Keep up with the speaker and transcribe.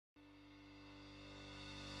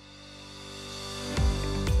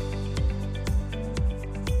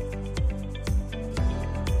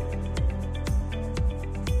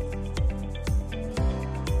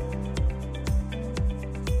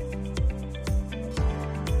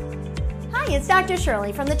Hi, it's Dr.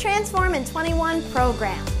 Shirley from the Transform in 21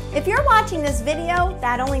 program. If you're watching this video,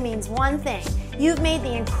 that only means one thing. You've made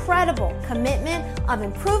the incredible commitment of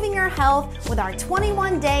improving your health with our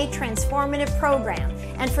 21-day transformative program.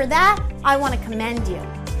 And for that, I want to commend you.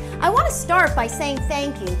 I want to start by saying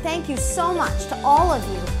thank you. Thank you so much to all of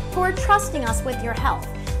you who are trusting us with your health.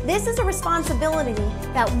 This is a responsibility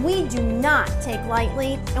that we do not take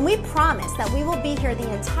lightly, and we promise that we will be here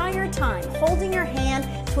the entire time holding your hand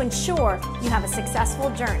to ensure you have a successful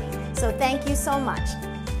journey. So thank you so much.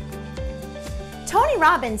 Tony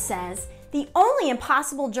Robbins says, "The only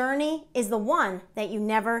impossible journey is the one that you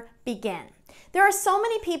never begin." There are so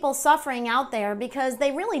many people suffering out there because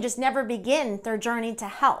they really just never begin their journey to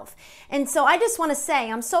health. And so I just want to say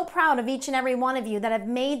I'm so proud of each and every one of you that have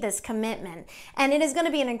made this commitment. And it is going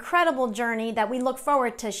to be an incredible journey that we look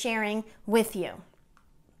forward to sharing with you.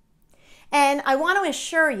 And I want to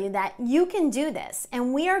assure you that you can do this,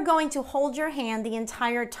 and we are going to hold your hand the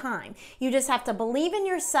entire time. You just have to believe in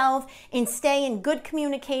yourself and stay in good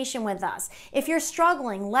communication with us. If you're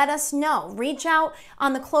struggling, let us know. Reach out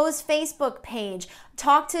on the closed Facebook page.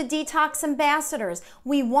 Talk to Detox Ambassadors.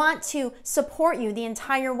 We want to support you the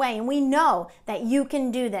entire way, and we know that you can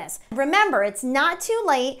do this. Remember, it's not too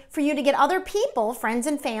late for you to get other people, friends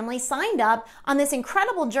and family, signed up on this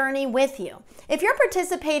incredible journey with you. If you're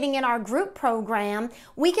participating in our group program,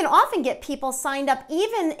 we can often get people signed up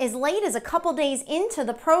even as late as a couple days into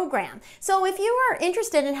the program. So if you are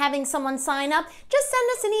interested in having someone sign up, just send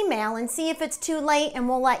us an email and see if it's too late, and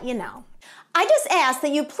we'll let you know. I just ask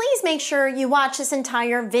that you please make sure you watch this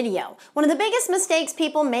entire video. One of the biggest mistakes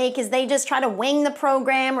people make is they just try to wing the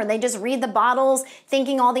program, or they just read the bottles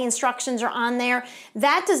thinking all the instructions are on there.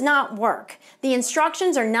 That does not work. The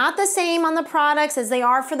instructions are not the same on the products as they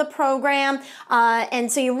are for the program,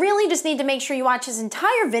 and so you really just need to make sure you watch this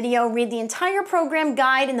entire video, read the entire program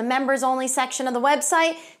guide in the members only section of the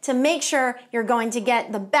website to make sure you're going to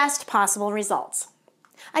get the best possible results.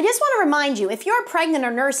 I just want to remind you, if you're pregnant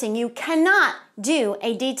or nursing, you cannot do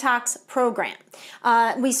a detox program.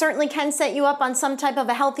 We certainly can set you up on some type of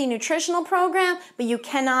a healthy nutritional program, but you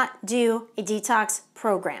cannot do a detox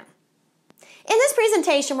program. In this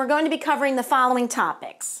presentation, we're going to be covering the following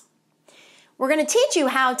topics. We're going to teach you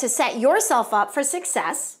how to set yourself up for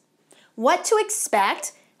success, what to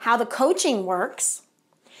expect, how the coaching works,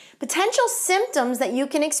 potential symptoms that you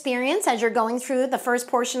can experience as you're going through the first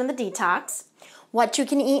portion of the detox, what you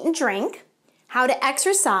can eat and drink, how to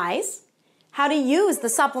exercise, how to use the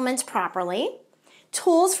supplements properly,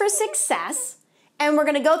 tools for success, and we're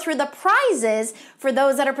going to go through the prizes for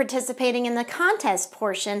those that are participating in the contest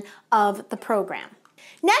portion of the program.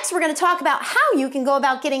 Next, we're going to talk about how you can go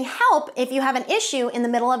about getting help if you have an issue in the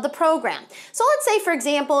middle of the program. So let's say, for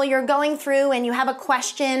example, you're going through and you have a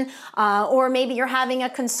question, or maybe you're having a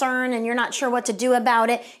concern and you're not sure what to do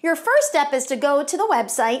about it. Your first step is to go to the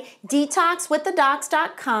website,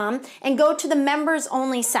 detoxwiththedocs.com, and go to the members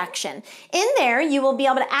only section. In there, you will be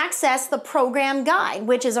able to access the program guide,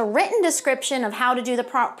 which is a written description of how to do the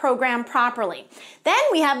program properly. Then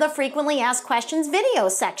we have the frequently asked questions video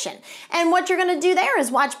section. And what you're going to do there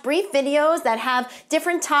is watch brief videos that have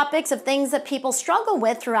different topics of things that people struggle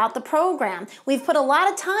with throughout the program. We've put a lot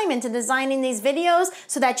of time into designing these videos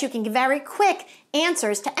so that you can get very quick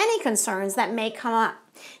answers to any concerns that may come up.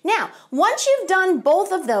 Now, once you've done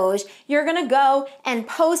both of those, you're going to go and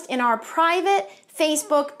post in our private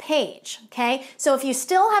Facebook page, okay? So if you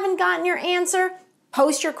still haven't gotten your answer,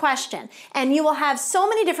 post your question, and you will have so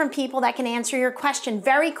many different people that can answer your question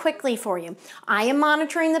very quickly for you. I am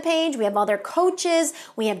monitoring the page. We have other coaches.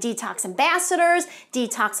 We have Detox Ambassadors,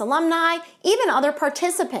 Detox alumni, even other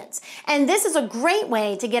participants. And this is a great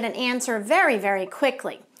way to get an answer very, very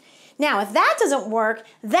quickly. Now, if that doesn't work,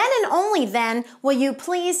 then and only then will you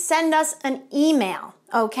please send us an email.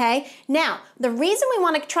 Okay? Now, the reason we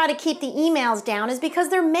want to try to keep the emails down is because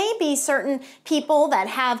there may be certain people that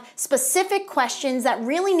have specific questions that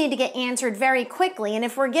really need to get answered very quickly. And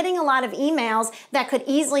if we're getting a lot of emails that could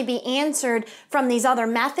easily be answered from these other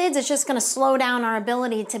methods, it's just going to slow down our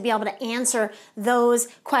ability to be able to answer those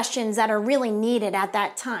questions that are really needed at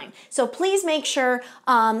that time. So please make sure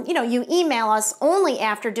you email us only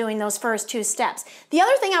after doing those first two steps. The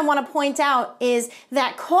other thing I want to point out is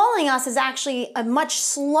that calling us is actually a much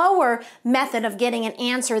slower method of getting an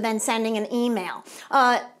answer than sending an email.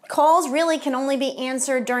 Calls really can only be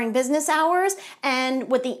answered during business hours, and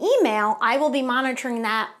with the email, I will be monitoring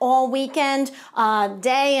that all weekend,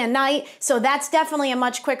 day and night, so that's definitely a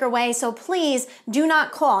much quicker way, so please do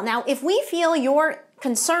not call. Now, if we feel your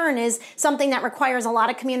concern is something that requires a lot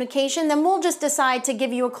of communication, then we'll just decide to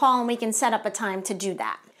give you a call and we can set up a time to do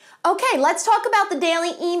that. Okay, let's talk about the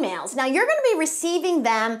daily emails. Now, you're going to be receiving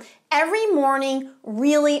them every morning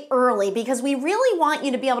really early because we really want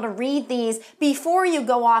you to be able to read these before you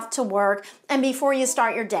go off to work and before you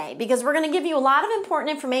start your day, because we're going to give you a lot of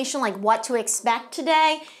important information like what to expect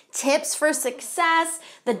today, tips for success,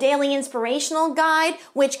 the daily inspirational guide,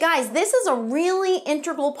 which, guys, this is a really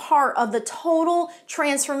integral part of the total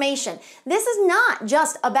transformation. This is not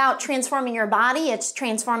just about transforming your body, it's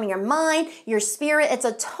transforming your mind, your spirit. It's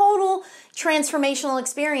a total transformational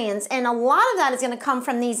experience, and a lot of that is going to come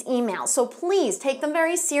from these emails. So please take them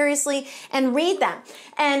very seriously and read them.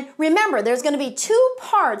 And remember, there's going to be two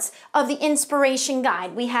parts of the inspiration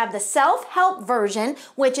guide. We have the self-help version,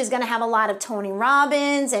 which is going to have a lot of Tony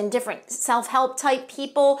Robbins and different self-help type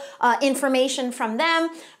people, information from them.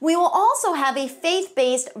 We will also have a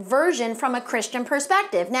faith-based version from a Christian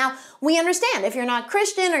perspective. Now, we understand if you're not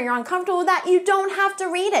Christian or you're uncomfortable with that, you don't have to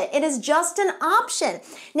read it. It is just an option.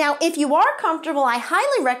 Now, if you are comfortable, I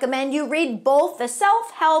highly recommend you read both the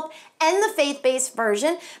self-help and the faith-based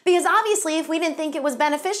version, because obviously if we didn't think it was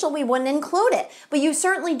beneficial, we wouldn't include it. But you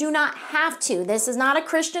certainly do not have to. This is not a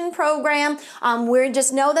Christian program. We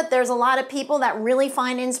just know that there's a lot of people that really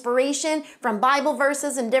find inspiration from Bible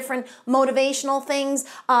verses and different motivational things,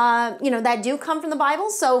 that do come from the Bible.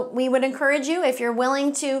 So we would encourage you, if you're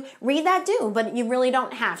willing to read that, do, but you really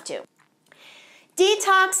don't have to.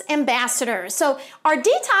 Detox ambassadors. So our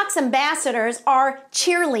detox ambassadors are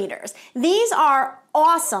cheerleaders. These are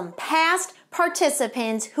awesome past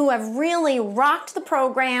participants who have really rocked the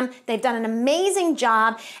program. They've done an amazing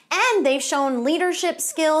job, and they've shown leadership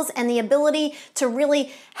skills and the ability to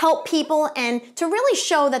really help people and to really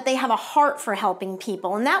show that they have a heart for helping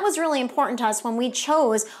people. And that was really important to us when we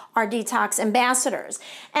chose our detox ambassadors.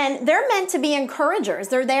 And they're meant to be encouragers.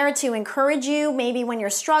 They're there to encourage you maybe when you're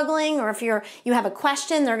struggling, or if you have a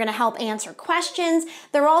question, they're going to help answer questions.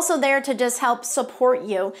 They're also there to just help support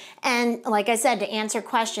you, and like I said, to answer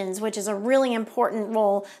questions, which is a really important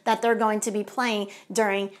role that they're going to be playing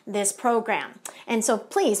during this program. And so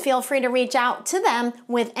please feel free to reach out to them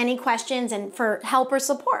with any questions and for help or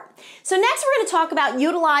support. So next we're going to talk about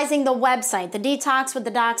utilizing the website, the Detox with the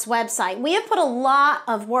Docs website. We have put a lot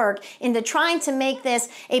of work into trying to make this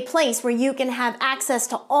a place where you can have access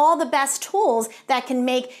to all the best tools that can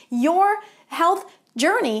make your health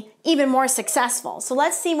journey even more successful. So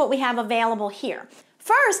let's see what we have available here.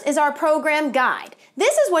 First is our program guide.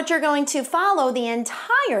 This is what you're going to follow the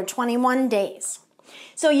entire 21 days.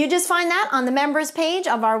 So you just find that on the members page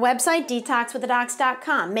of our website,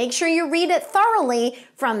 detoxwiththedocs.com. Make sure you read it thoroughly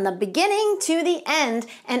from the beginning to the end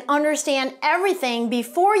and understand everything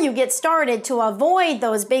before you get started to avoid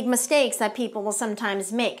those big mistakes that people will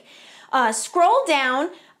sometimes make. Scroll down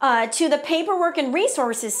to the paperwork and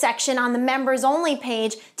resources section on the members only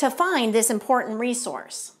page to find this important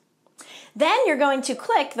resource. Then you're going to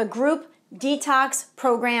click the Group Detox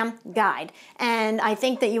Program Guide. And I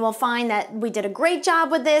think that you will find that we did a great job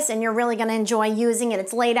with this, and you're really going to enjoy using it.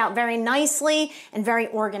 It's laid out very nicely and very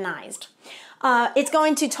organized. It's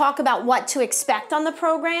going to talk about what to expect on the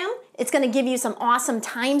program. It's going to give you some awesome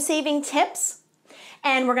time-saving tips.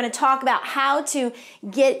 And we're going to talk about how to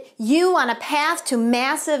get you on a path to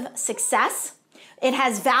massive success. It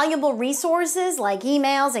has valuable resources like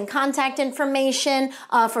emails and contact information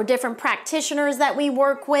for different practitioners that we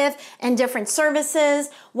work with and different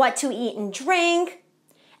services, what to eat and drink.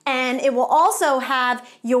 And it will also have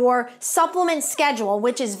your supplement schedule,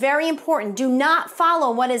 which is very important. Do not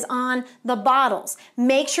follow what is on the bottles.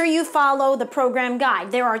 Make sure you follow the program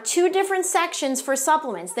guide. There are two different sections for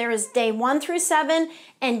supplements. There is day 1 through 7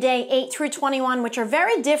 and day 8 through 21, which are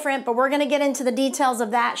very different, but we're going to get into the details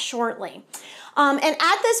of that shortly. And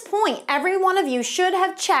at this point, every one of you should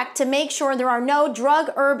have checked to make sure there are no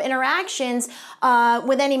drug-herb interactions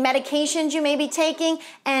with any medications you may be taking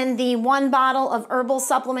and the 1 bottle of herbal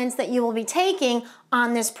supplements that you will be taking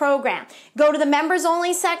on this program. Go to the members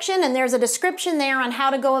only section, and there's a description there on how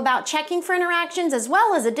to go about checking for interactions, as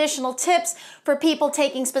well as additional tips for people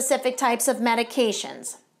taking specific types of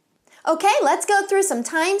medications. Okay, let's go through some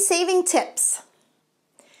time-saving tips.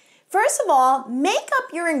 First of all, make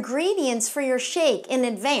up your ingredients for your shake in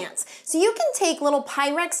advance. So you can take little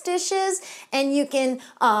Pyrex dishes and you can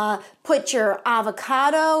put your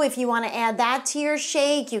avocado if you want to add that to your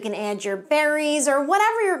shake. You can add your berries or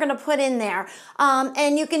whatever you're going to put in there.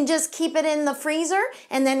 And you can just keep it in the freezer,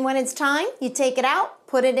 and then when it's time, you take it out,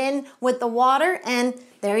 put it in with the water, and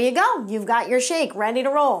there you go. You've got your shake ready to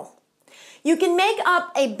roll. You can make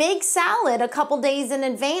up a big salad a couple days in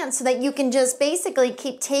advance so that you can just basically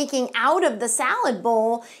keep taking out of the salad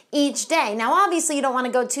bowl each day. Now, obviously, you don't want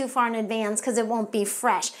to go too far in advance because it won't be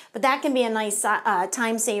fresh, but that can be a nice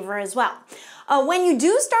time saver as well. When you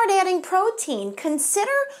do start adding protein, consider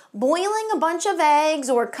boiling a bunch of eggs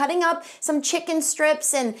or cutting up some chicken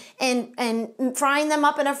strips and frying them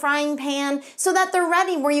up in a frying pan so that they're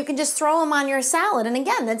ready where you can just throw them on your salad. And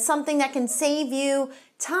again, that's something that can save you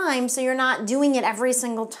time so you're not doing it every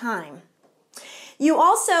single time. You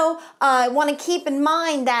also want to keep in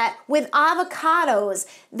mind that with avocados,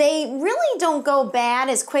 they really don't go bad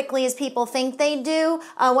as quickly as people think they do.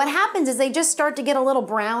 What happens is they just start to get a little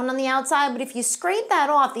brown on the outside, but if you scrape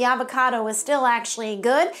that off, the avocado is still actually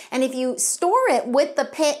good. And if you store it with the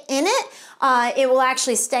pit in it, it will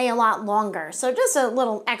actually stay a lot longer. So just a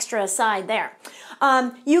little extra aside there.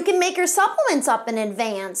 You can make your supplements up in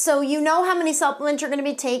advance. So you know how many supplements you're going to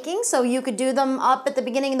be taking. So you could do them up at the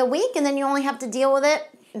beginning of the week and then you only have to deal with it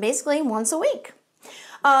basically once a week.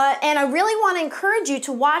 And I really want to encourage you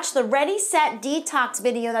to watch the Ready, Set, Detox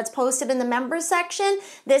video that's posted in the members section.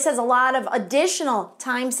 This has a lot of additional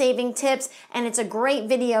time-saving tips and it's a great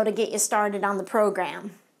video to get you started on the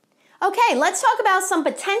program. Okay, let's talk about some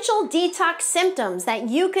potential detox symptoms that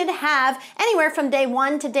you could have anywhere from day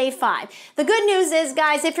 1 to day 5. The good news is,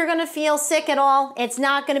 guys, if you're going to feel sick at all, it's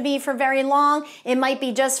not going to be for very long. It might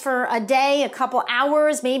be just for a day, a couple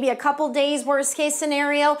hours, maybe a couple days, worst case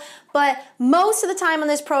scenario. But most of the time on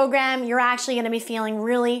this program, you're actually going to be feeling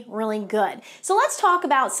really, really good. So let's talk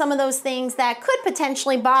about some of those things that could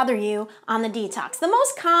potentially bother you on the detox. The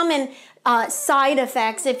most common side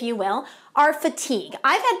effects, if you will, are fatigue.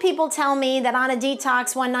 I've had people tell me that on a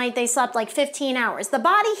detox one night they slept like 15 hours. The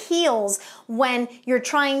body heals when you're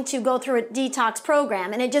trying to go through a detox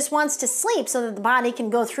program and it just wants to sleep so that the body can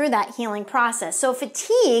go through that healing process. So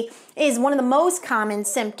fatigue is one of the most common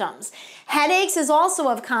symptoms. Headaches is also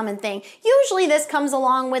a common thing. Usually this comes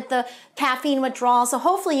along with the caffeine withdrawal, so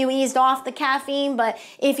hopefully you eased off the caffeine, but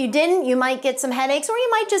if you didn't, you might get some headaches or you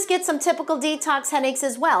might just get some typical detox headaches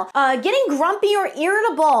as well. Getting grumpy or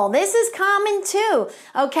irritable, this is common too,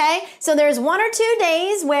 okay? So there's 1 or 2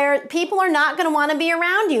 days where people are not going to want to be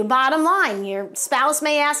around you, bottom line. Your spouse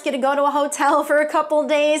may ask you to go to a hotel for a couple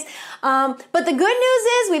days, but the good news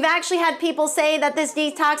is we've actually had people say that this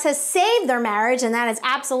detox has saved their marriage, and that is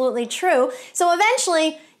absolutely true. So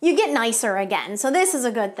eventually, you get nicer again. So this is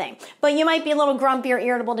a good thing. But you might be a little grumpy or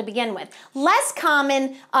irritable to begin with. Less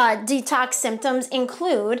common detox symptoms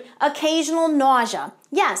include occasional nausea.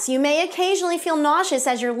 Yes, you may occasionally feel nauseous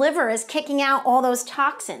as your liver is kicking out all those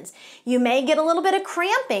toxins. You may get a little bit of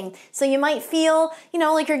cramping. So you might feel,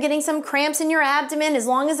 like you're getting some cramps in your abdomen. As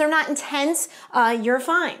long as they're not intense, you're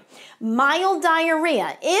fine. Mild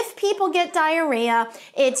diarrhea. If people get diarrhea,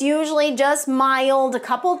 it's usually just mild a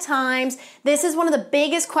couple times. This is one of the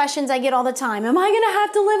biggest questions I get all the time. Am I going to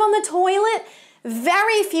have to live on the toilet?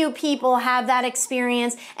 Very few people have that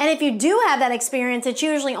experience, and if you do have that experience, it's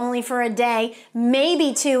usually only for a day,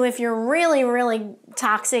 maybe 2 if you're really, really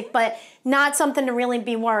toxic, but not something to really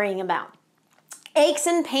be worrying about. Aches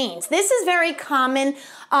and pains. This is very common.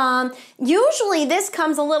 Usually this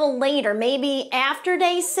comes a little later, maybe after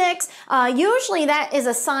day 6. Usually that is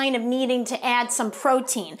a sign of needing to add some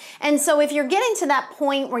protein. And so if you're getting to that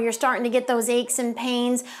point where you're starting to get those aches and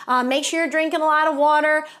pains, make sure you're drinking a lot of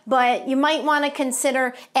water, but you might want to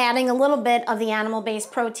consider adding a little bit of the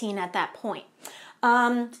animal-based protein at that point.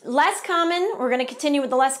 Less common, we're going to continue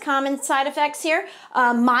with the less common side effects here,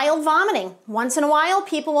 mild vomiting. Once in a while,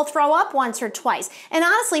 people will throw up once or twice. And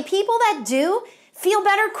honestly, people that do feel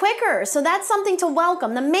better quicker. So that's something to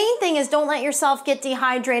welcome. The main thing is don't let yourself get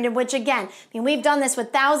dehydrated, which again, we've done this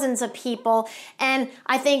with thousands of people. And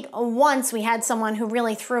I think once we had someone who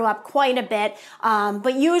really threw up quite a bit,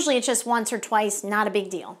 but usually it's just once or twice, not a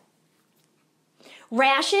big deal.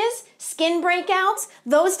 Rashes, skin breakouts,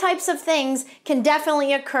 those types of things can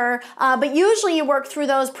definitely occur, but usually you work through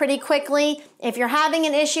those pretty quickly. If you're having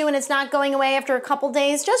an issue and it's not going away after a couple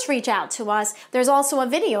days, just reach out to us. There's also a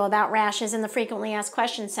video about rashes in the frequently asked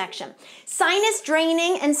questions section. Sinus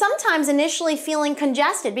draining and sometimes initially feeling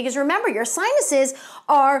congested, because remember, your sinuses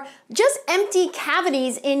are just empty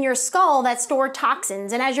cavities in your skull that store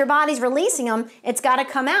toxins, and as your body's releasing them, it's got to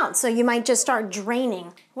come out, so you might just start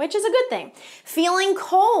draining, which is a good thing. Feeling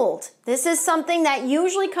cold. This is something that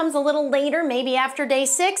usually comes a little later, maybe after day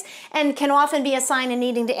 6, and can often be a sign of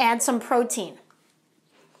needing to add some protein.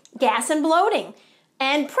 Gas and bloating.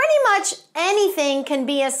 And pretty much anything can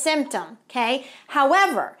be a symptom, okay?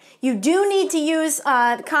 However, you do need to use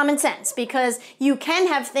common sense because you can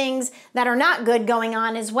have things that are not good going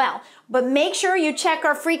on as well. But make sure you check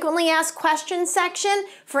our frequently asked questions section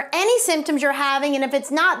for any symptoms you're having, and if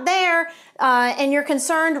it's not there and you're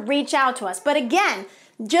concerned, reach out to us. But again,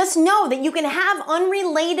 just know that you can have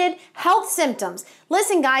unrelated health symptoms.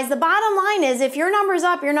 Listen, guys, the bottom line is if your number's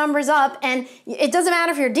up, your number's up, and it doesn't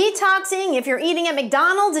matter if you're detoxing, if you're eating at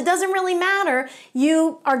McDonald's, it doesn't really matter.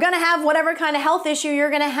 You are going to have whatever kind of health issue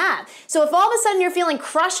you're going to have. So if all of a sudden you're feeling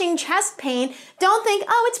crushing chest pain, don't think,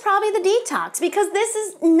 oh, it's probably the detox, because this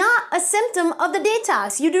is not a symptom of the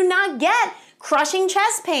detox. You do not get crushing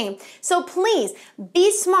chest pain. So please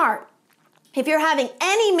be smart. If you're having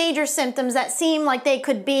any major symptoms that seem like they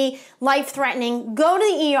could be life-threatening, go to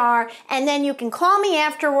the ER, and then you can call me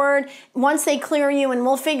afterward once they clear you, and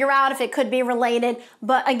we'll figure out if it could be related.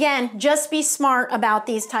 But again, just be smart about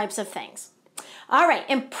these types of things. All right,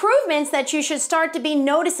 improvements that you should start to be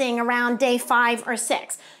noticing around day 5 or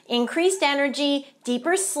 6. Increased energy,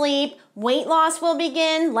 deeper sleep, weight loss will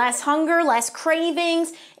begin, less hunger, less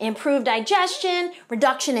cravings, improved digestion,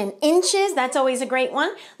 reduction in inches, that's always a great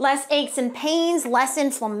one, less aches and pains, less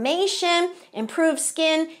inflammation, improved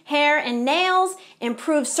skin, hair, and nails,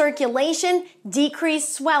 improved circulation,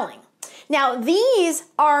 decreased swelling. Now, these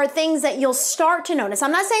are things that you'll start to notice.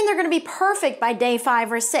 I'm not saying they're going to be perfect by day 5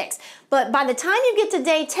 or 6, but by the time you get to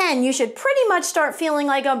day 10, you should pretty much start feeling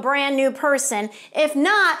like a brand new person. If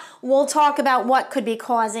not, we'll talk about what could be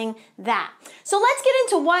causing that. So let's get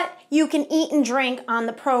into what you can eat and drink on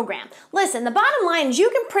the program. Listen, the bottom line is you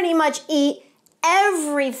can pretty much eat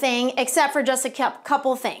everything except for just a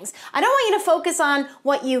couple things. I don't want you to focus on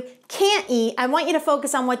what you can't eat. I want you to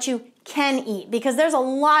focus on what you can eat, because there's a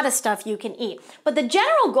lot of stuff you can eat. But the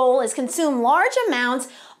general goal is consume large amounts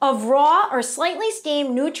of raw or slightly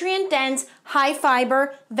steamed, nutrient-dense,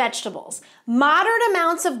 high-fiber vegetables, moderate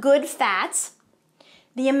amounts of good fats,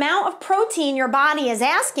 the amount of protein your body is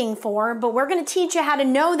asking for, but we're going to teach you how to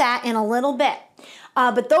know that in a little bit.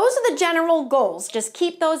 But those are the general goals. Just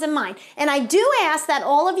keep those in mind. And I do ask that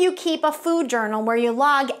all of you keep a food journal where you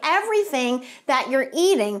log everything that you're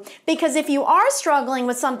eating, because if you are struggling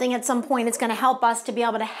with something at some point, it's going to help us to be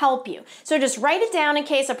able to help you. So just write it down in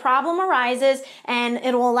case a problem arises, and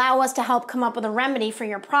it will allow us to help come up with a remedy for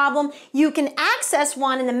your problem. You can access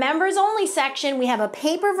one in the members only section. We have a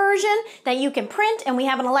paper version that you can print, and we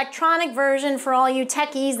have an electronic version for all you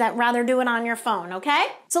techies that rather do it on your phone, okay?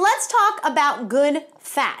 So let's talk about good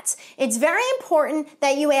fats. It's very important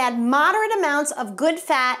that you add moderate amounts of good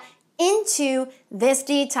fat into this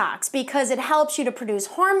detox because it helps you to produce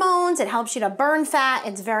hormones, it helps you to burn fat,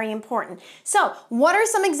 it's very important. So, what are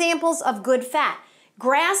some examples of good fat?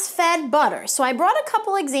 Grass-fed butter. So I brought a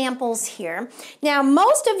couple examples here. Now,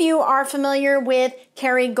 most of you are familiar with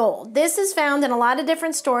Kerrygold. This is found in a lot of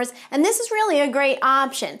different stores, and this is really a great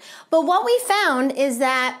option. But what we found is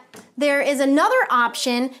that there is another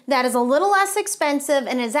option that is a little less expensive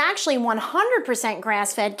and is actually 100%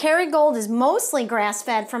 grass-fed. Kerrygold is mostly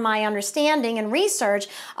grass-fed from my understanding and research,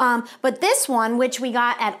 but this one, which we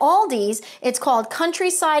got at Aldi's, it's called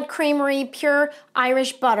Countryside Creamery Pure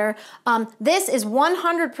Irish Butter. This is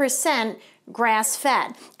 100%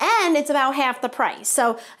 grass-fed, and it's about half the price.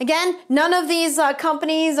 So again, none of these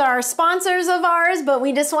companies are sponsors of ours, but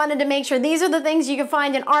we just wanted to make sure these are the things you can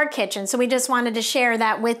find in our kitchen, so we just wanted to share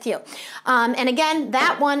that with you. And again,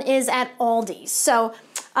 that one is at Aldi's. So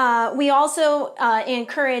we also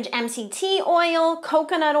encourage MCT oil,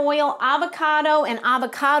 coconut oil, avocado and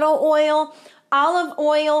avocado oil, olive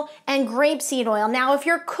oil, and grapeseed oil. Now, if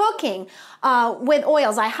you're cooking with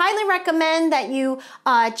oils, I highly recommend that you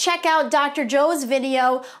check out Dr. Joe's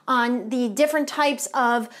video on the different types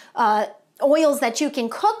of oils that you can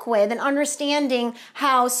cook with, and understanding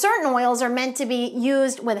how certain oils are meant to be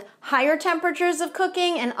used with higher temperatures of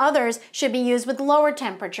cooking and others should be used with lower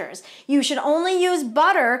temperatures. You should only use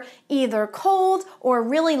butter either cold or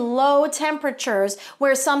really low temperatures,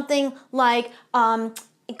 where something like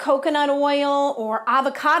coconut oil or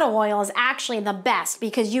avocado oil is actually the best,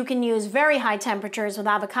 because you can use very high temperatures with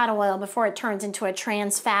avocado oil before it turns into a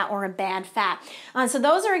trans fat or a bad fat. So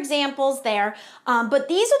those are examples there, but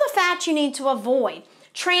these are the fats you need to avoid.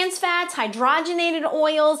 Trans fats, hydrogenated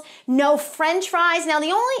oils, no French fries. Now,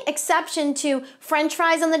 the only exception to French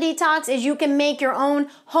fries on the detox is you can make your own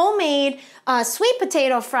homemade sweet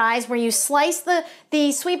potato fries, where you slice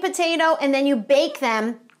the sweet potato and then you bake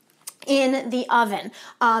them in the oven.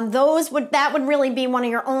 That would really be one of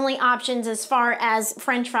your only options as far as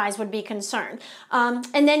French fries would be concerned.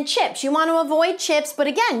 And then chips. You want to avoid chips, but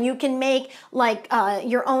again, you can make like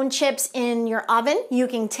your own chips in your oven. You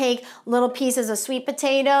can take little pieces of sweet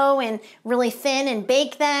potato and really thin and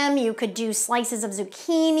bake them. You could do slices of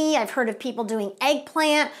zucchini. I've heard of people doing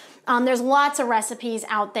eggplant. There's lots of recipes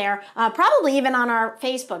out there, probably even on our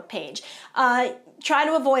Facebook page. Try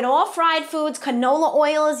to avoid all fried foods. Canola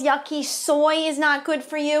oil is yucky. Soy is not good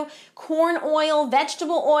for you. Corn oil,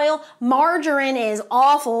 vegetable oil, margarine is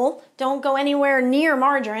awful. Don't go anywhere near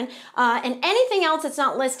margarine. And anything else that's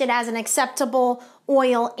not listed as an acceptable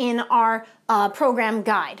oil in our program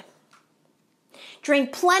guide.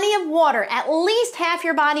 Drink plenty of water, at least half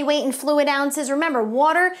your body weight in fluid ounces. Remember,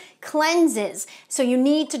 water cleanses, so you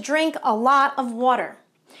need to drink a lot of water.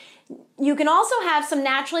 You can also have some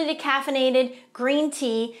naturally decaffeinated green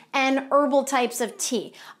tea and herbal types of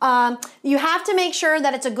tea. You have to make sure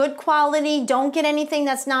that it's a good quality. Don't get anything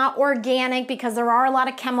that's not organic because there are a lot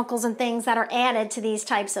of chemicals and things that are added to these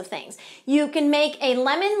types of things. You can make a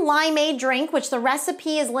lemon limeade drink, which the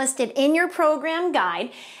recipe is listed in your program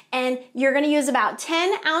guide, and you're going to use about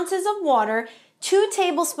 10 ounces of water, 2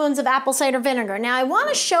 tablespoons of apple cider vinegar. Now I want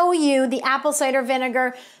to show you the apple cider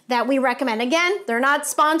vinegar that we recommend. Again, they're not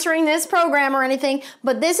sponsoring this program or anything,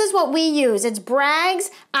 but this is what we use. It's Bragg's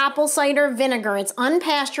apple cider vinegar. It's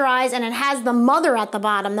unpasteurized and it has the mother at the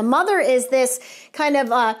bottom. The mother is this kind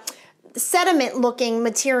of sediment looking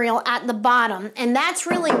material at the bottom, and that's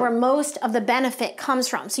really where most of the benefit comes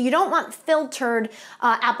from. So you don't want filtered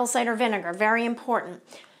apple cider vinegar, very important.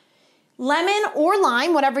 Lemon or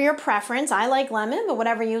lime, whatever your preference. I like lemon, but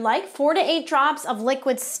whatever you like. 4 to 8 drops of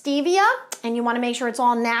liquid stevia, and you want to make sure it's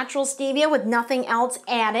all natural stevia with nothing else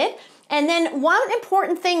added. And then one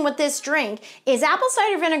important thing with this drink is apple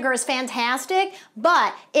cider vinegar is fantastic,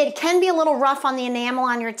 but it can be a little rough on the enamel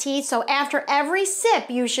on your teeth. So after every sip,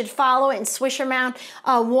 you should follow it and swish around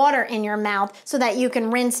water in your mouth so that you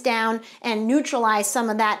can rinse down and neutralize some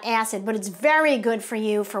of that acid. But it's very good for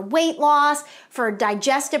you for weight loss, for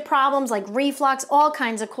digestive problems like reflux, all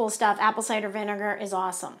kinds of cool stuff. Apple cider vinegar is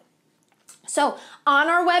awesome. So on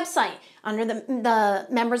our website, under the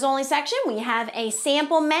members only section, we have a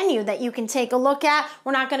sample menu that you can take a look at.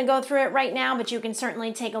 We're not going to go through it right now, but you can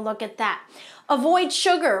certainly take a look at that. Avoid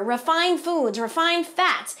sugar, refined foods, refined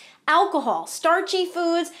fats, alcohol, starchy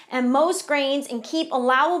foods, and most grains, and keep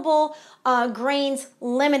allowable grains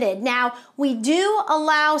limited. Now, we do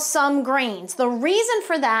allow some grains. The reason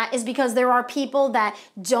for that is because there are people that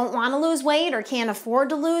don't want to lose weight or can't afford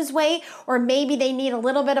to lose weight, or maybe they need a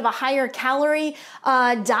little bit of a higher calorie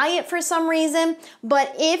diet for some reason.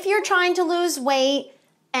 But if you're trying to lose weight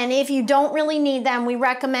and if you don't really need them, we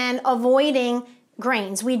recommend avoiding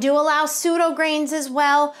grains. We do allow pseudo grains as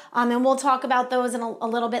well, and we'll talk about those in a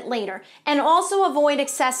little bit later. And also avoid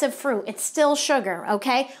excessive fruit. It's still sugar,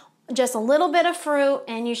 okay? Just a little bit of fruit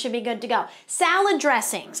and you should be good to go. Salad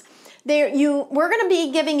dressings. We're going to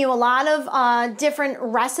be giving you a lot of different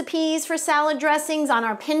recipes for salad dressings on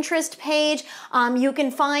our Pinterest page. You can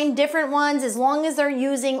find different ones as long as they're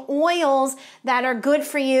using oils that are good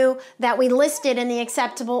for you that we listed in the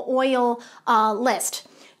acceptable oil list.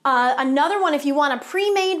 Another one, if you want a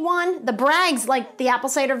pre-made one, the Bragg's, like the apple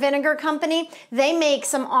cider vinegar company, they make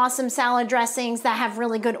some awesome salad dressings that have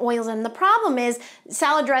really good oils in them. The problem is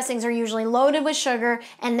salad dressings are usually loaded with sugar,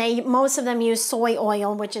 and most of them use soy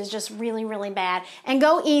oil, which is just really, really bad. And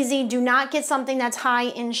go easy. Do not get something that's high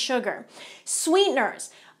in sugar. Sweeteners.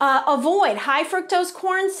 Avoid high fructose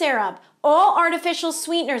corn syrup, all artificial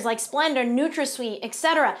sweeteners like Splenda, NutraSweet,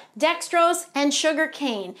 etc., dextrose, and sugar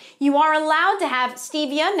cane. You are allowed to have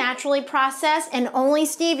stevia, naturally processed, and only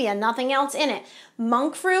stevia, nothing else in it.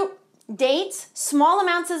 Monk fruit, dates, small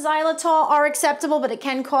amounts of xylitol are acceptable, but it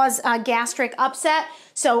can cause gastric upset.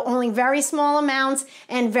 So only very small amounts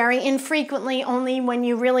and very infrequently, only when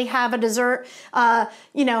you really have a dessert,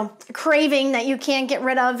 craving that you can't get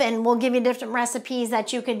rid of, and we'll give you different recipes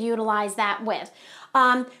that you could utilize that with.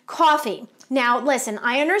 Coffee. Now, listen,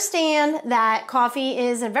 I understand that coffee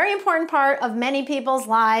is a very important part of many people's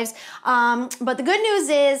lives, but the good news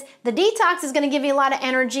is the detox is going to give you a lot of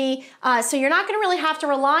energy, so you're not going to really have to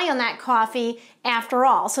rely on that coffee after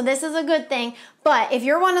all. So this is a good thing, but if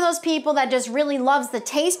you're one of those people that just really loves the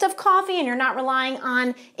taste of coffee and you're not relying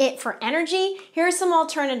on it for energy, here's some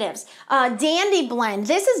alternatives. Dandy Blend.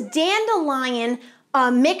 This is dandelion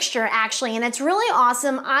mixture actually, and it's really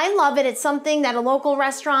awesome. I love it. It's something that a local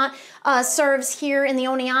restaurant serves here in the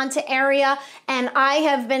Oneonta area, and I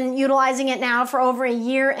have been utilizing it now for over a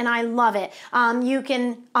year, and I love it. You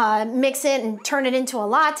can mix it and turn it into a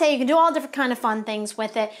latte. You can do all different kind of fun things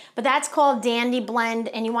with it, but that's called Dandy Blend,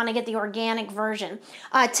 and you want to get the organic version.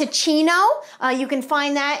 Ticino, you can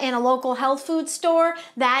find that in a local health food store.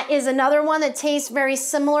 That is another one that tastes very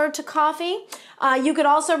similar to coffee. You could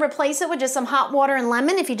also replace it with just some hot water and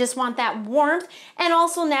lemon if you just want that warmth, and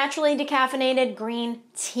also naturally decaffeinated green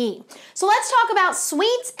tea. So let's talk about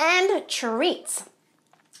sweets and treats.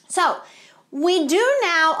 So we do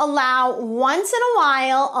now allow once in a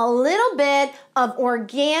while a little bit of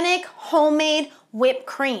organic homemade whipped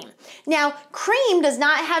cream. Now, cream does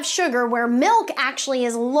not have sugar, where milk actually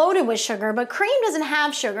is loaded with sugar, but cream doesn't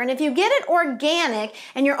have sugar. And if you get it organic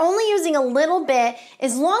and you're only using a little bit,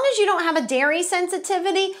 as long as you don't have a dairy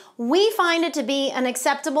sensitivity, we find it to be an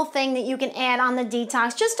acceptable thing that you can add on the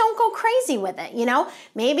detox. Just don't go crazy with it, you know?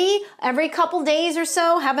 Maybe every couple days or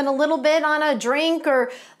so, having a little bit on a drink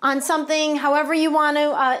or on something, however you want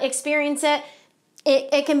to experience it.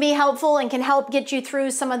 It can be helpful and can help get you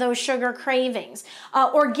through some of those sugar cravings.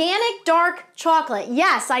 Organic dark chocolate.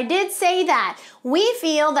 Yes, I did say that. We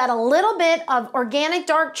feel that a little bit of organic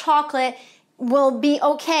dark chocolate will be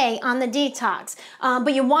okay on the detox.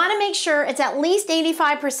 But you want to make sure it's at least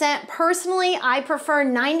 85%. Personally, I prefer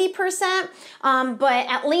 90%, but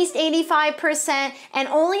at least 85% and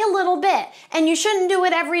only a little bit. And you shouldn't do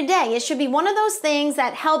it every day. It should be one of those things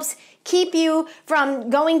that helps keep you from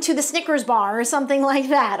going to the Snickers bar or something like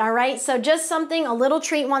that, all right? So just something, a little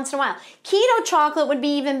treat once in a while. Keto chocolate would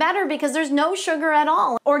be even better because there's no sugar at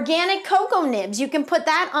all. Organic cocoa nibs, you can put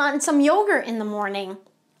that on some yogurt in the morning.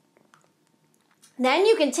 Then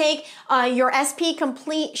you can take your SP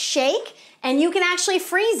Complete shake, and you can actually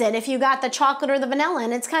freeze it if you got the chocolate or the vanilla,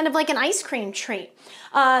 and it's kind of like an ice cream treat.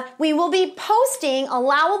 We will be posting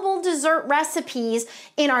allowable dessert recipes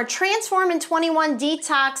in our Transform in 21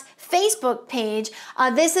 Detox Facebook page.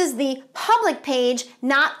 This is the public page,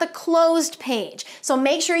 not the closed page. So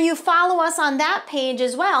make sure you follow us on that page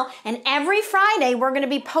as well. And every Friday, we're going to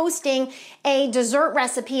be posting a dessert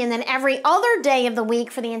recipe. And then every other day of the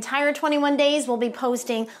week for the entire 21 days, we'll be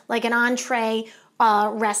posting like an entree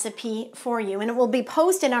recipe for you. And it will be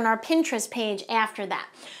posted on our Pinterest page after that.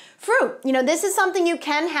 Fruit, you know, this is something you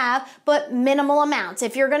can have, but minimal amounts.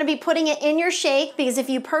 If you're going to be putting it in your shake, because if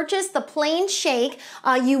you purchase the plain shake,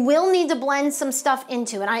 you will need to blend some stuff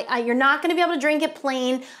into it. You're not going to be able to drink it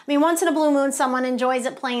plain. I mean, once in a blue moon, someone enjoys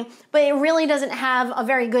it plain, but it really doesn't have a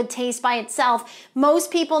very good taste by itself.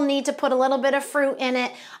 Most people need to put a little bit of fruit in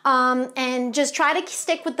it, and just try to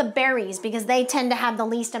stick with the berries because they tend to have the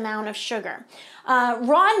least amount of sugar.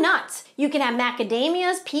 Raw nuts. You can have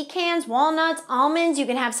macadamias, pecans, walnuts, almonds. You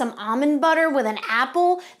can have some almond butter with an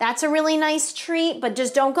apple. That's a really nice treat, but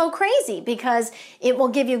just don't go crazy because it will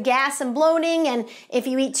give you gas and bloating. And if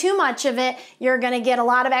you eat too much of it, you're going to get a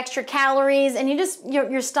lot of extra calories, and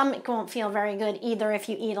your stomach won't feel very good either if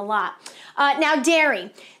you eat a lot. Now,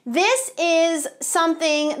 dairy. This is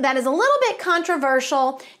something that is a little bit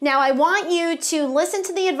controversial. Now, I want you to listen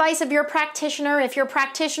to the advice of your practitioner. If your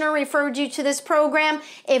practitioner referred you to this program,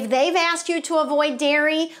 if they've asked you to avoid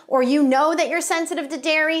dairy or you know that you're sensitive to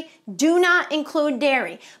dairy, do not include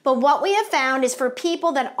dairy. But what we have found is for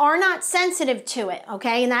people that are not sensitive to it,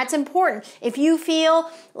 okay, and that's important. If you feel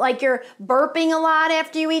like you're burping a lot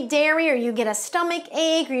after you eat dairy, or you get a stomach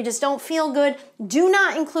ache, or you just don't feel good, do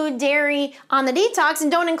not include dairy on the detox, and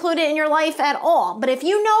don't include it in your life at all. But if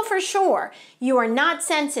you know for sure you are not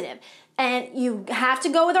sensitive, and you have to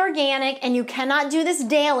go with organic, and you cannot do this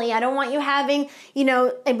daily. I don't want you having, you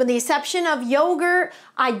know, with the exception of yogurt,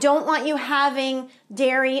 I don't want you having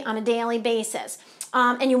dairy on a daily basis.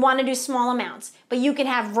 And you want to do small amounts. But you can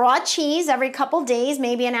have raw cheese every couple days,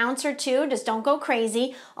 maybe an ounce or two, just don't go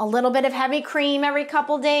crazy. A little bit of heavy cream every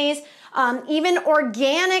couple days. Even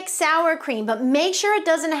organic sour cream, but make sure it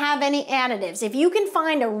doesn't have any additives. If you can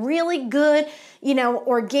find a really good, you know,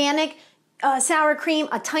 organic sour cream,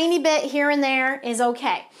 a tiny bit here and there is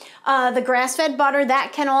okay. The grass-fed butter,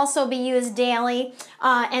 that can also be used daily,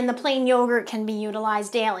 and the plain yogurt can be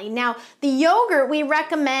utilized daily. Now, the yogurt, we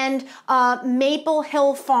recommend Maple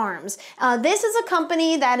Hill Farms. This is a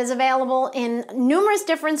company that is available in numerous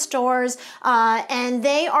different stores, and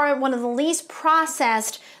they are one of the least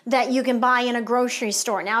processed that you can buy in a grocery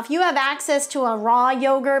store. Now, if you have access to a raw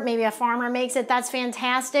yogurt, maybe a farmer makes it, that's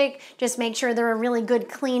fantastic. Just make sure they're a really good,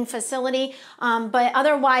 clean facility. But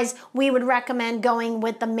otherwise, we would recommend going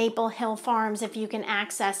with the Maple Hill Farms if you can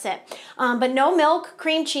access it. But no milk,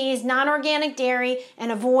 cream cheese, non-organic dairy,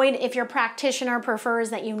 and avoid if your practitioner prefers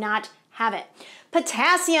that you not have it.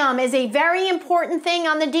 Potassium is a very important thing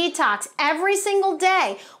on the detox. Every single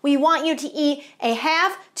day, we want you to eat a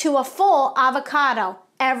half to a full avocado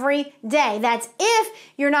every day. That's if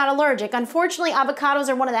you're not allergic. Unfortunately, avocados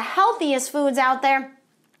are one of the healthiest foods out there.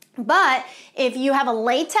 But if you have a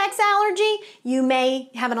latex allergy, you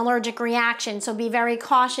may have an allergic reaction, so be very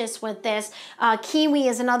cautious with this. Kiwi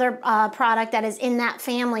is another product that is in that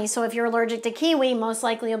family, so if you're allergic to kiwi, most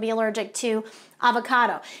likely you'll be allergic to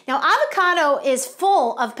avocado. Now, avocado is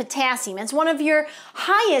full of potassium. It's one of your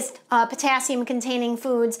highest potassium containing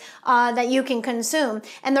foods that you can consume.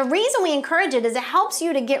 And the reason we encourage it is it helps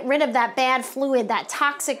you to get rid of that bad fluid, that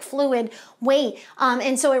toxic fluid weight.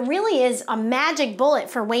 And so it really is a magic bullet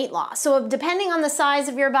for weight loss. So depending on the size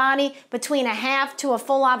of your body, between a half to a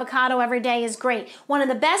full avocado every day is great. One of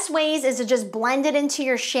the best ways is to just blend it into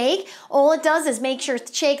your shake. All it does is makes your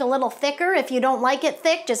shake a little thicker. If you don't like it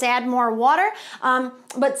thick, just add more water.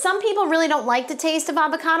 But some people really don't like the taste of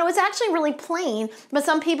avocado. It's actually really plain, but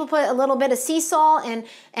some people put a little bit of sea salt and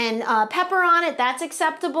pepper on it. That's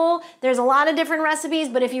acceptable. There's a lot of different recipes,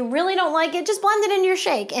 but if you really don't like it, just blend it into your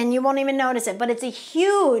shake and you won't even notice it. But it's a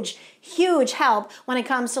huge help when it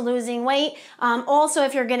comes to losing weight. Also,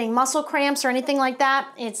 if you're getting muscle cramps or anything like that,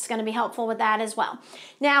 it's going to be helpful with that as well.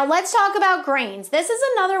 Now, let's talk about grains. This is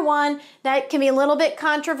another one that can be a little bit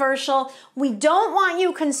controversial. We don't want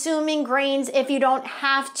you consuming grains if you don't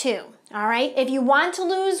have to, all right? If you want to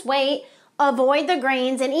lose weight, avoid the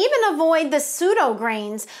grains and even avoid the pseudo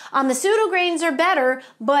grains. The pseudo grains are better,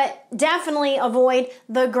 but definitely avoid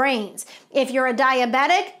the grains. If you're a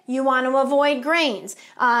diabetic, you want to avoid grains.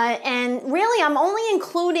 And really, I'm only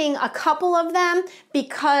including a couple of them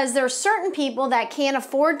because there are certain people that can't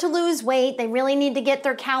afford to lose weight. They really need to get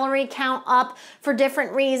their calorie count up for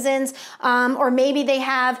different reasons. Or maybe they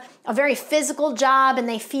have a very physical job and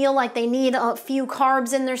they feel like they need a few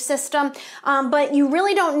carbs in their system. But you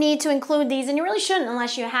really don't need to include these, and you really shouldn't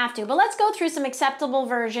unless you have to. But let's go through some acceptable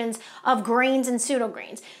versions of grains and pseudo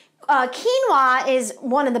grains. Quinoa is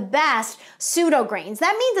one of the best pseudo grains.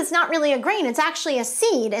 That means it's not really a grain, it's actually a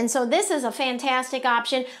seed. And so this is a fantastic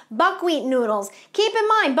option. Buckwheat noodles. Keep in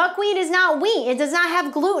mind, buckwheat is not wheat. It does not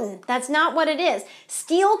have gluten. That's not what it is.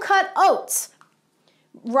 Steel cut oats.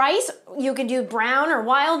 Rice, you could do brown or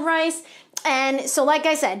wild rice. And so like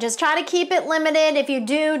I said, just try to keep it limited. If you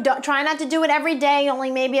do, try not to do it every day, only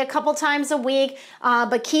maybe a couple times a week,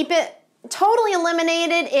 but keep it totally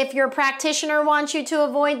eliminated if your practitioner wants you to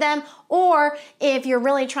avoid them or if you're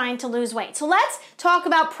really trying to lose weight. So let's talk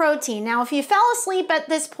about protein. Now, if you fell asleep at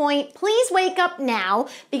this point, please wake up now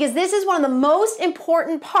because this is one of the most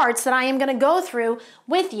important parts that I am going to go through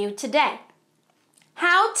with you today.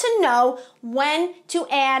 How to know when to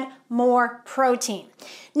add more protein.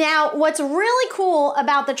 Now, what's really cool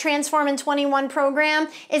about the Transform in 21 program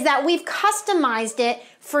is that we've customized it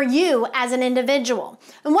for you as an individual.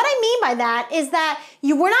 And what I mean by that is that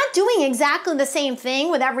we're not doing exactly the same thing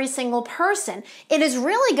with every single person. It is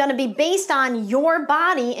really going to be based on your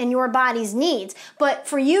body and your body's needs. But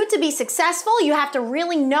for you to be successful, you have to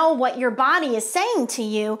really know what your body is saying to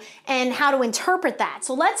you and how to interpret that.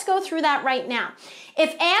 So let's go through that right now.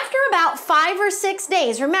 If after about 5 or 6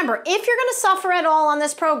 days, remember, if you're going to suffer at all on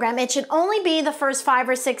this program, it should only be the first 5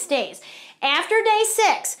 or 6 days. After day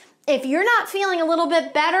 6, if you're not feeling a little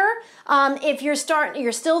bit better, if you're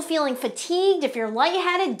still feeling fatigued, if you're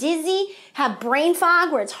lightheaded, dizzy, have brain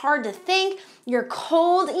fog where it's hard to think, you're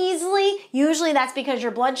cold easily, usually that's because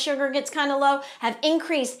your blood sugar gets kind of low, have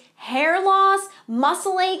increased hair loss,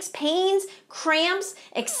 muscle aches, pains, cramps,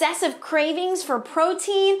 excessive cravings for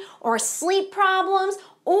protein, or sleep problems,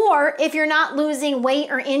 or if you're not losing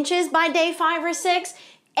weight or inches by day 5 or 6,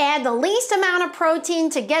 add the least amount of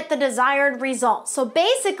protein to get the desired results. So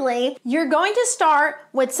basically, you're going to start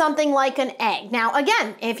with something like an egg. Now,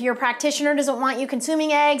 again, if your practitioner doesn't want you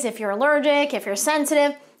consuming eggs, if you're allergic, if you're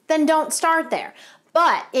sensitive, then don't start there.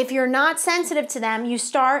 But if you're not sensitive to them, you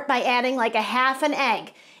start by adding like a half an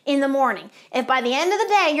egg in the morning. If by the end of the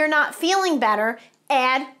day you're not feeling better,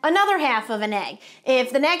 add another half of an egg.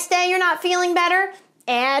 If the next day you're not feeling better,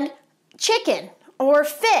 add chicken or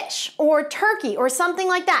fish or turkey or something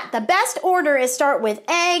like that. The best order is start with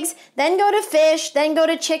eggs, then go to fish, then go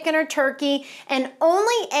to chicken or turkey, and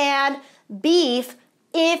only add beef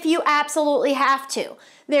if you absolutely have to.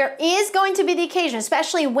 There is going to be the occasion,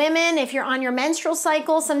 especially women, if you're on your menstrual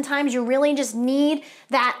cycle, sometimes you really just need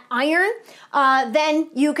that iron. Then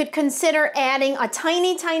you could consider adding a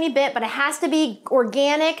tiny, tiny bit, but it has to be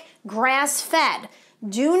organic, grass-fed.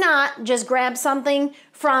 Do not just grab something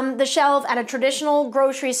from the shelf at a traditional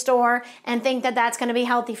grocery store and think that that's going to be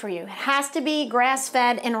healthy for you. It has to be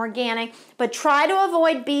grass-fed and organic, but try to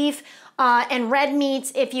avoid beef and red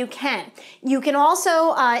meats if you can. You can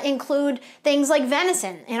also include things like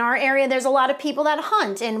venison. In our area, there's a lot of people that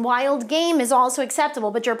hunt, and wild game is also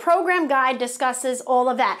acceptable, but your program guide discusses all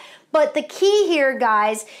of that. But the key here,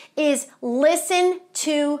 guys, is listen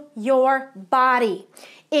to your body.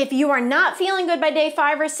 If you are not feeling good by day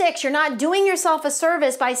 5 or 6, you're not doing yourself a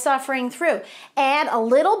service by suffering through. Add a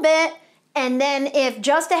little bit. And then if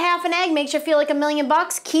just a half an egg makes you feel like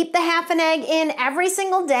 $1,000,000, keep the half an egg in every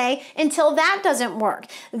single day until that doesn't work.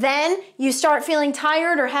 Then you start feeling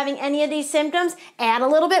tired or having any of these symptoms, add a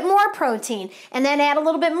little bit more protein and then add a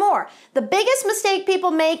little bit more. The biggest mistake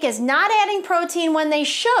people make is not adding protein when they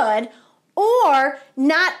should, or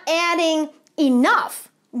not adding enough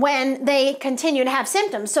when they continue to have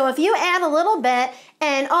symptoms. So if you add a little bit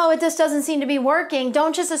and, oh, it just doesn't seem to be working,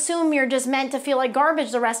 don't just assume you're just meant to feel like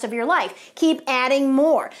garbage the rest of your life. Keep adding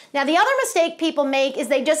more. Now, the other mistake people make is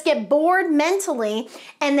they just get bored mentally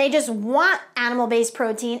and they just want animal-based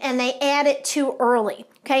protein and they add it too early.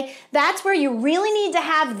 Okay, that's where you really need to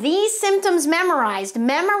have these symptoms memorized.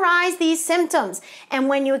 Memorize these symptoms. And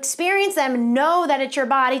when you experience them, know that it's your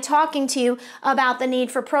body talking to you about the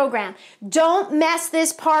need for program. Don't mess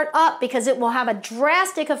this part up because it will have a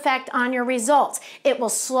drastic effect on your results. It will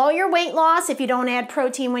slow your weight loss if you don't add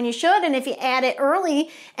protein when you should. And if you add it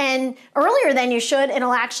early and earlier than you should,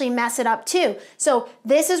 it'll actually mess it up too. So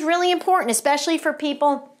this is really important, especially for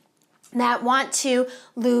people that want to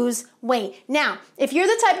lose weight. Now, if you're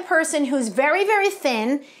the type of person who's very, very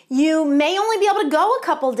thin, you may only be able to go a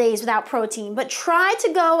couple days without protein, but try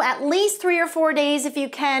to go at least 3 or 4 days if you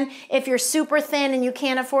can, if you're super thin and you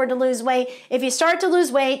can't afford to lose weight. If you start to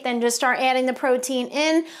lose weight, then just start adding the protein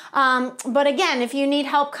in. But again, if you need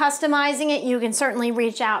help customizing it, you can certainly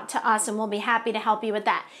reach out to us and we'll be happy to help you with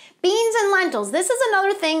that. Beans and lentils. This is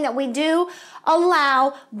another thing that we do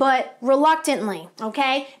allow, but reluctantly,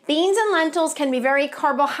 okay? Beans and lentils can be very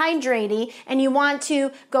carbohydrate-y, and you want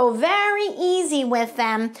to go very easy with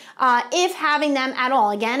them if having them at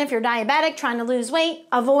all. Again, if you're diabetic, trying to lose weight,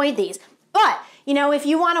 avoid these. But you know, if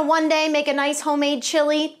you want to one day make a nice homemade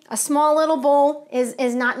chili, a small little bowl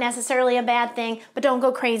is not necessarily a bad thing, but don't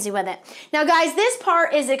go crazy with it. Now, guys, this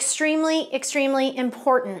part is extremely, extremely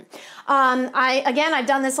important. I've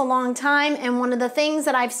done this a long time, and one of the things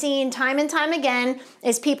that I've seen time and time again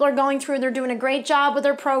is people are going through, they're doing a great job with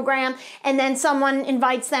their program, and then someone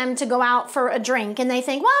invites them to go out for a drink, and they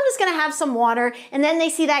think, well, I'm just going to have some water, and then they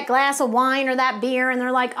see that glass of wine or that beer, and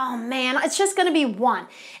they're like, oh man, it's just going to be one.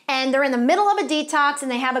 And they're in the middle of a detox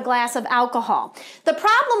and they have a glass of alcohol. The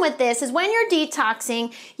problem with this is when you're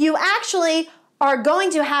detoxing, you actually are going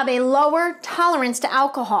to have a lower tolerance to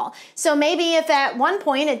alcohol. So maybe if at one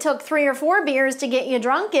point it took 3 or 4 beers to get you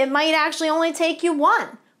drunk, it might actually only take you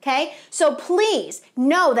 1. Okay, so please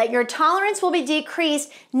know that your tolerance will be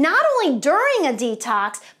decreased not only during a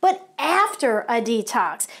detox, but after a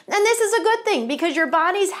detox. And this is a good thing because your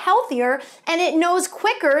body's healthier and it knows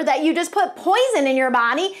quicker that you just put poison in your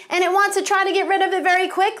body and it wants to try to get rid of it very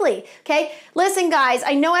quickly. Okay, listen guys,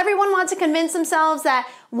 I know everyone wants to convince themselves that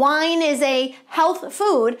wine is a health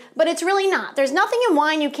food, but it's really not. There's nothing in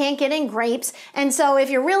wine you can't get in grapes. And so if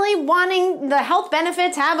you're really wanting the health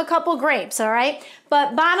benefits, have a couple grapes, all right?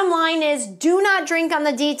 But bottom line is do not drink on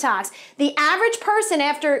the detox. The average person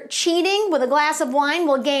after cheating with a glass of wine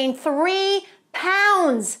will gain 3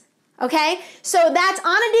 pounds. Okay, so that's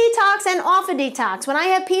on a detox and off a detox. When I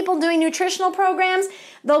have people doing nutritional programs,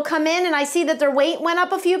 they'll come in and I see that their weight went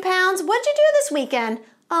up a few pounds. What'd you do this weekend?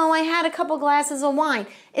 Oh, I had a couple glasses of wine.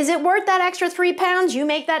 Is it worth that extra 3 pounds? You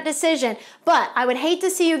make that decision. But I would hate to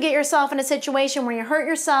see you get yourself in a situation where you hurt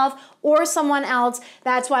yourself or someone else.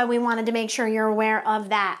 That's why we wanted to make sure you're aware of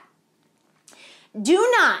that. Do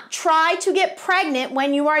not try to get pregnant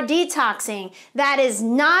when you are detoxing. That is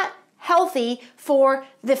not healthy for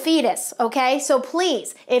the fetus, okay? So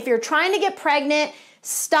please, if you're trying to get pregnant,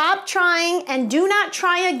 stop trying and do not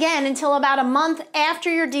try again until about a month after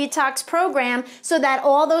your detox program so that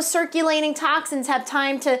all those circulating toxins have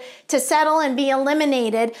time to settle and be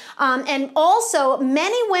eliminated. And also,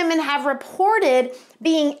 many women have reported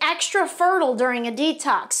being extra fertile during a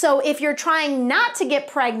detox. So if you're trying not to get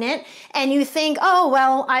pregnant and you think, oh,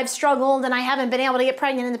 well, I've struggled and I haven't been able to get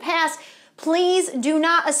pregnant in the past, please do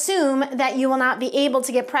not assume that you will not be able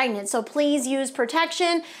to get pregnant. So please use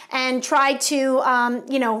protection and try to,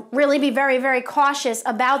 really be very, very cautious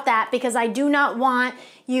about that, because I do not want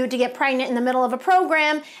you to get pregnant in the middle of a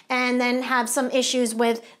program and then have some issues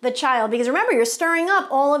with the child. Because remember, you're stirring up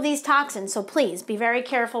all of these toxins. So please be very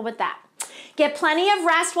careful with that. Get plenty of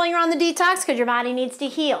rest while you're on the detox because your body needs to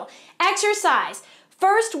heal. Exercise.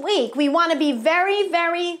 First week, we want to be very,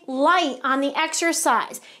 very light on the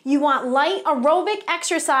exercise. You want light aerobic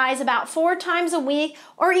exercise about 4 times a week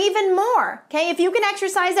or even more. Okay, if you can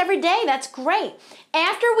exercise every day, that's great.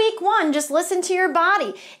 After week 1, just listen to your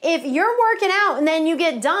body. If you're working out and then you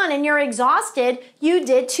get done and you're exhausted, you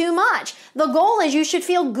did too much. The goal is you should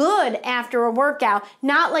feel good after a workout,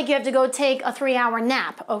 not like you have to go take a 3-hour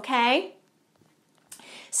nap, okay?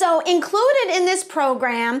 So included in this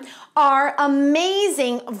program are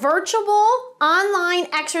amazing virtual online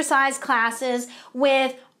exercise classes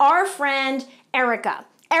with our friend Erica.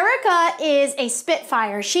 Erica is a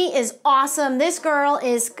spitfire. She is awesome. This girl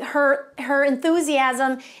is, her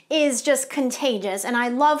enthusiasm is just contagious, and I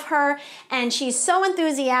love her, and she's so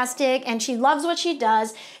enthusiastic and she loves what she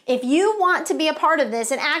does. If you want to be a part of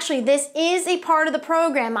this, and actually this is a part of the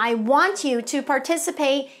program, I want you to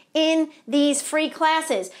participate in these free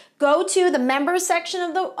classes. Go to the members section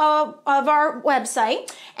of our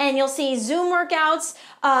website and you'll see Zoom workouts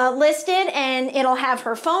listed, and it'll have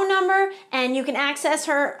her phone number, and you can access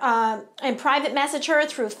her and private message her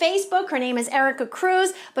through Facebook. Her name is Erica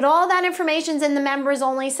Cruz, but all that information's in the members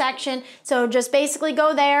only section. So just basically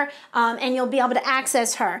go there and you'll be able to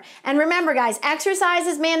access her. And remember guys, exercise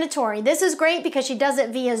is mandatory. This is great because she does it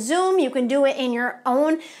via Zoom. You can do it in your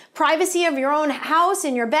own privacy of your own house,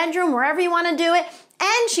 in your bedroom, wherever you want to do it.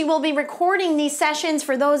 And she will be recording these sessions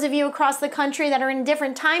for those of you across the country that are in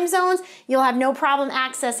different time zones. You'll have no problem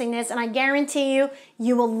accessing this, and I guarantee you,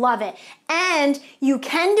 you will love it. And you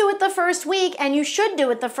can do it the first week, and you should do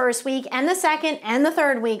it the first week and the second and the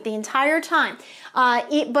third week, the entire time.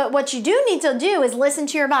 But what you do need to do is listen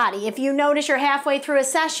to your body. If you notice you're halfway through a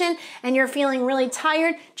session and you're feeling really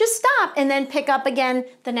tired, just stop and then pick up again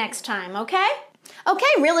the next time, okay? Okay,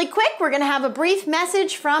 really quick, we're gonna have a brief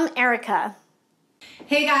message from Erica.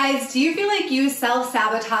 Hey guys, do you feel like you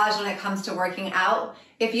self-sabotage when it comes to working out?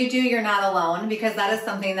 If you do, you're not alone, because that is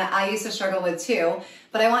something that I used to struggle with too.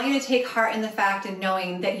 But I want you to take heart in the fact and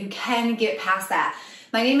knowing that you can get past that.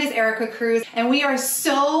 My name is Erica Cruz, and we are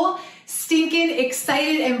so stinking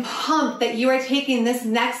excited and pumped that you are taking this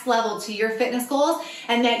next level to your fitness goals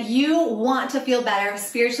and that you want to feel better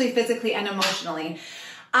spiritually, physically, and emotionally.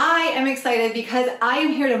 I am excited because I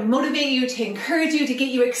am here to motivate you, to encourage you, to get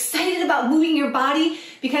you excited about moving your body,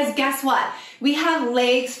 because guess what? We have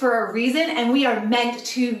legs for a reason and we are meant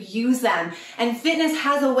to use them. And fitness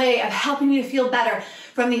has a way of helping you to feel better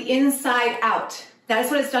from the inside out. That is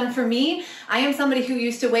what it's done for me. I am somebody who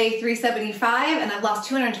used to weigh 375 and I've lost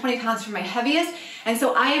 220 pounds from my heaviest. And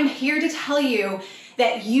so I am here to tell you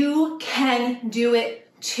that you can do it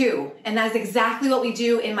too. And that is exactly what we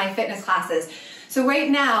do in my fitness classes. So right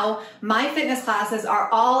now, my fitness classes are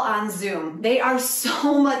all on Zoom. They are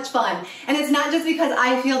so much fun. And it's not just because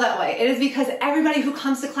I feel that way. It is because everybody who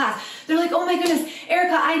comes to class, they're like, oh my goodness,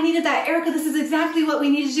 Erica, I needed that. Erica, this is exactly what we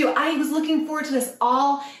need to do. I was looking forward to this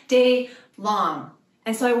all day long.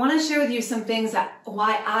 And so I want to share with you some things that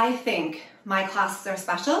why I think my classes are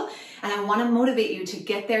special. And I want to motivate you to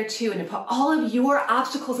get there too and to put all of your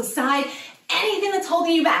obstacles aside, anything that's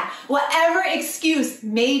holding you back, whatever excuse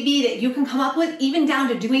may be that you can come up with, even down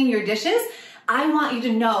to doing your dishes. I want you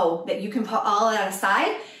to know that you can put all of that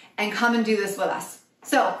aside and come and do this with us.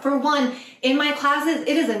 So for one, in my classes,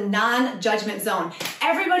 it is a non-judgment zone.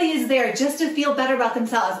 Everybody is there just to feel better about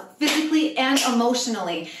themselves, physically and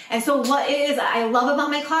emotionally. And so what it is I love about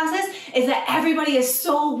my classes is that everybody is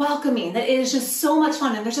so welcoming, that it is just so much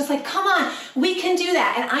fun. And they're just like, come on, we can do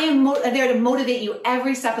that. And I am there to motivate you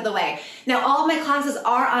every step of the way. Now, all of my classes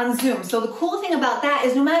are on Zoom. So the cool thing about that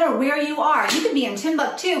is no matter where you are, you could be in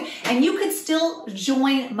Timbuktu and you could still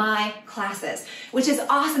join my classes, which is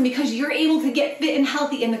awesome because you're able to get fit and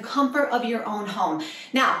healthy in the comfort of your own home.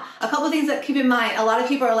 Now, a couple of things that keep in mind. A lot of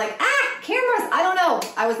people are like, cameras, I don't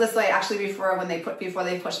know. I was this way actually before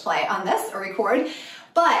they push play on this or record.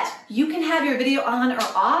 But you can have your video on or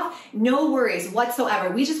off, no worries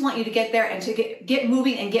whatsoever. We just want you to get there and to get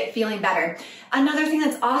moving and get feeling better. Another thing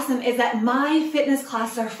that's awesome is that my fitness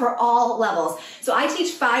classes are for all levels. So I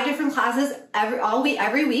teach 5 different classes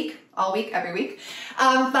every week. 5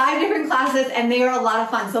 different classes, and they are a lot of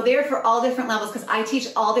fun. So they're for all different levels because I teach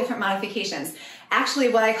all different modifications. Actually,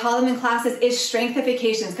 what I call them in classes is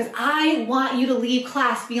strengthifications, because I want you to leave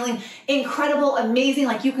class feeling incredible, amazing,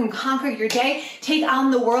 like you can conquer your day, take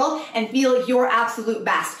on the world, and feel your absolute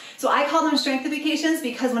best. So I call them strengthifications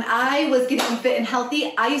because when I was getting fit and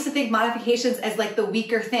healthy, I used to think modifications as like the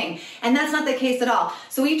weaker thing. And that's not the case at all.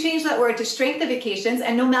 So we changed that word to strengthifications,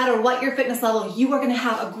 and no matter what your fitness level, you are gonna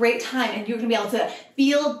have a great time and you're gonna be able to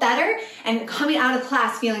feel better and coming out of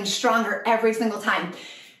class feeling stronger every single time.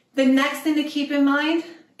 The next thing to keep in mind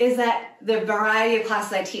is that the variety of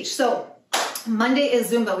classes I teach. So Monday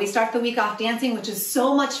is Zumba. We start the week off dancing, which is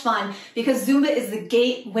so much fun because Zumba is the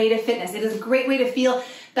gateway to fitness. It is a great way to feel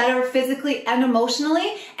better physically and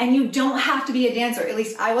emotionally, and you don't have to be a dancer. At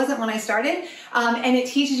least I wasn't when I started. And it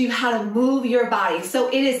teaches you how to move your body. So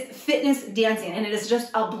it is fitness dancing, and it is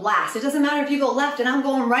just a blast. It doesn't matter if you go left and I'm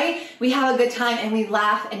going right. We have a good time and we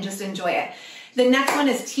laugh and just enjoy it. The next one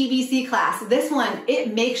is TBC class. This one,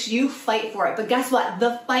 it makes you fight for it. But guess what?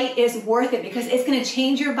 The fight is worth it because it's going to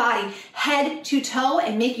change your body head to toe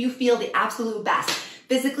and make you feel the absolute best,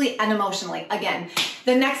 physically and emotionally. Again,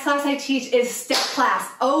 the next class I teach is step class.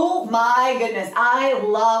 Oh my goodness, I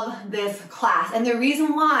love this class. And the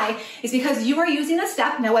reason why is because you are using a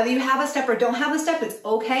step. Now, whether you have a step or don't have a step, it's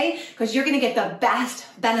okay because you're gonna get the best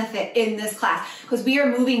benefit in this class because we are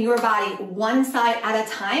moving your body one side at a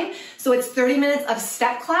time. So it's 30 minutes of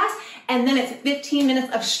step class and then it's 15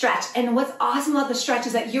 minutes of stretch. And what's awesome about the stretch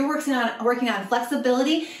is that you're working on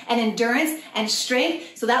flexibility and endurance and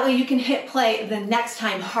strength, so that way you can hit play the next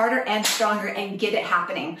time harder and stronger and get it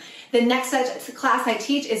happening. The next class I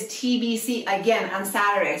teach is TBC again on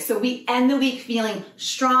Saturday. So we end the week feeling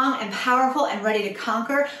strong and powerful and ready to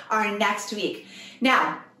conquer our next week.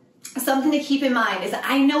 Now, something to keep in mind is that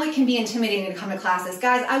I know it can be intimidating to come to classes.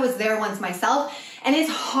 Guys, I was there once myself and it's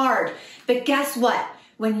hard, but guess what?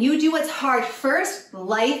 When you do what's hard first,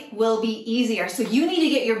 life will be easier. So you need to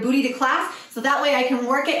get your booty to class so that way I can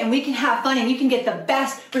work it and we can have fun and you can get the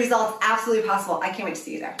best results absolutely possible. I can't wait to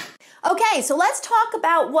see you there. Okay, so let's talk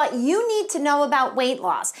about what you need to know about weight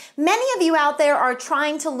loss. Many of you out there are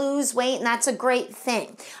trying to lose weight, and that's a great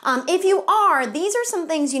thing. If you are, these are some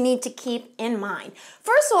things you need to keep in mind.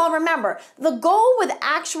 First of all, remember, the goal with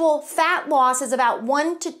actual fat loss is about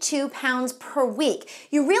 1 to 2 pounds per week.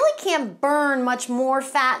 You really can't burn much more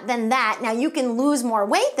fat than that. Now, you can lose more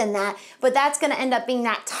weight than that, but that's going to end up being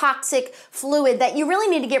that toxic fluid that you really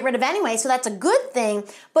need to get rid of anyway, so that's a good thing.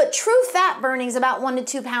 But true fat burning is about 1 to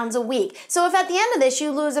 2 pounds a week. So if at the end of this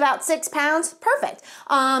you lose about 6 pounds, perfect.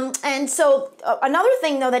 And so another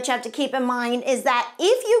thing though that you have to keep in mind is that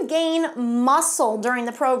if you gain muscle during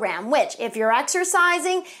the program, which if you're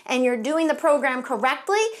exercising and you're doing the program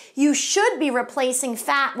correctly, you should be replacing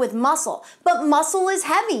fat with muscle. But muscle is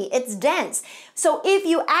heavy, it's dense. So if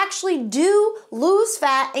you actually do lose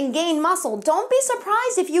fat and gain muscle, don't be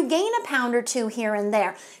surprised if you gain a pound or 2 here and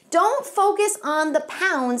there. Don't focus on the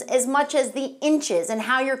pounds as much as the inches and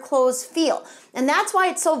how your clothes feel. And that's why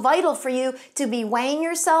it's so vital for you to be weighing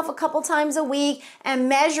yourself a couple times a week and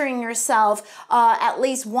measuring yourself at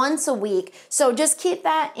least once a week. So just keep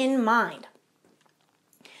that in mind.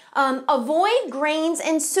 Avoid grains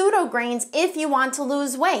and pseudo grains if you want to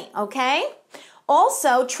lose weight, okay?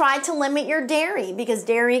 Also, try to limit your dairy because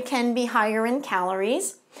dairy can be higher in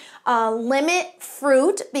calories. Limit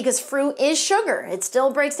fruit because fruit is sugar. It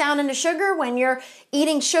still breaks down into sugar. When you're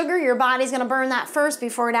eating sugar, your body's going to burn that first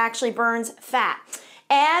before it actually burns fat.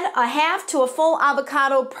 Add a half to a full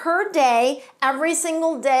avocado per day, every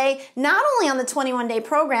single day, not only on the 21-day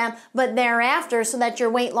program, but thereafter so that your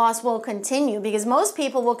weight loss will continue because most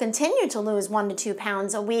people will continue to lose 1 to 2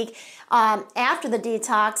 pounds a week after the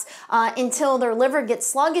detox until their liver gets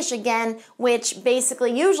sluggish again, which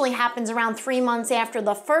basically usually happens around 3 months after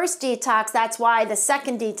the first detox. That's why the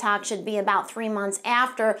second detox should be about 3 months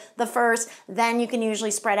after the first. Then you can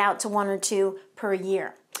usually spread out to 1 or 2 per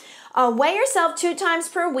year. Weigh yourself 2 times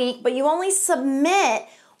per week, but you only submit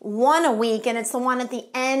 1 a week, and it's the one at the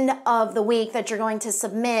end of the week that you're going to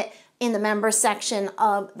submit in the member section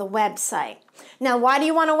of the website. Now, why do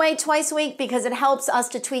you want to weigh twice a week? Because it helps us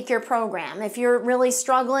to tweak your program. If you're really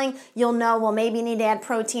struggling, you'll know, well, maybe you need to add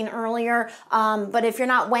protein earlier. But if you're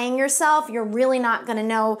not weighing yourself, you're really not going to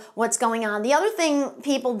know what's going on. The other thing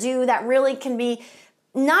people do that really can be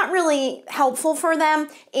not really helpful for them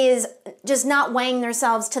is just not weighing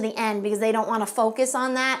themselves to the end because they don't want to focus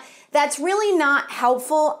on that. That's really not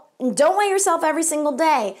helpful. Don't weigh yourself every single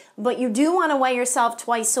day, but you do want to weigh yourself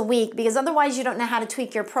twice a week because otherwise you don't know how to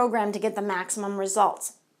tweak your program to get the maximum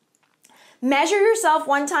results. Measure yourself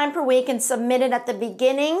 1 time per week and submit it at the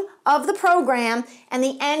beginning of the program and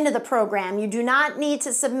the end of the program. You do not need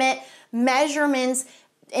to submit measurements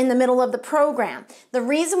in the middle of the program. The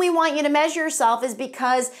reason we want you to measure yourself is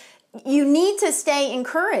because you need to stay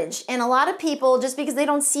encouraged. And a lot of people, just because they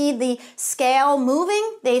don't see the scale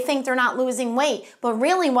moving, they think they're not losing weight. But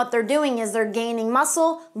really what they're doing is they're gaining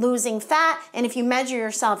muscle, losing fat, and if you measure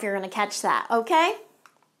yourself, you're going to catch that, okay?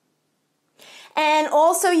 And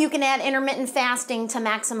also you can add intermittent fasting to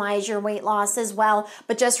maximize your weight loss as well.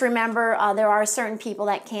 But just remember, there are certain people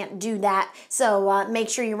that can't do that. So make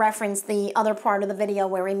sure you reference the other part of the video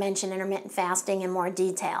where we mention intermittent fasting in more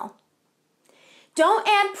detail. Don't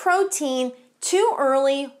add protein too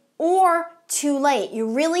early or too late. You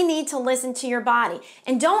really need to listen to your body.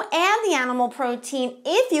 And don't add the animal protein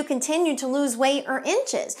if you continue to lose weight or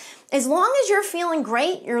inches. As long as you're feeling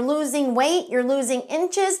great, you're losing weight, you're losing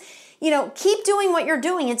inches, keep doing what you're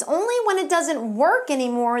doing. It's only when it doesn't work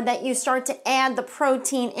anymore that you start to add the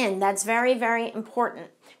protein in. That's very, very important,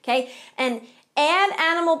 okay? And add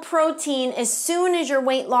animal protein as soon as your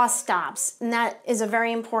weight loss stops, and that is a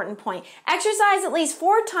very important point. Exercise at least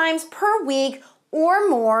 4 times per week or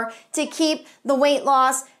more to keep the weight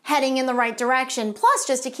loss heading in the right direction, plus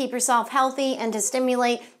just to keep yourself healthy and to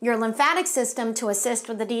stimulate your lymphatic system to assist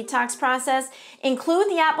with the detox process. Include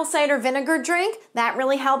the apple cider vinegar drink. That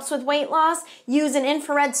really helps with weight loss. Use an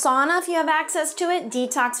infrared sauna if you have access to it.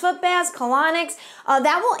 Detox foot baths, colonics.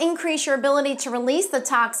 That will increase your ability to release the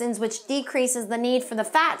toxins, which decreases the need for the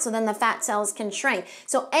fat, so then the fat cells can shrink.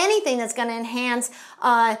 So anything that's going to enhance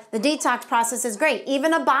the detox process is great.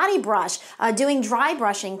 Even a body brush, doing dry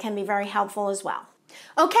brushing can be very helpful as well.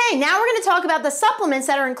 Okay, now we're going to talk about the supplements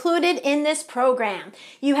that are included in this program.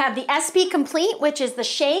 You have the SP Complete, which is the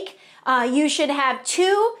shake. You should have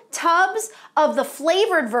 2 tubs of the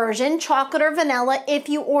flavored version, chocolate or vanilla, if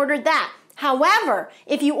you ordered that. However,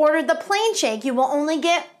 if you ordered the plain shake, you will only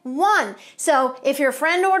get 1. So if your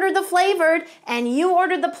friend ordered the flavored and you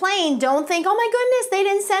ordered the plain, don't think, oh my goodness, they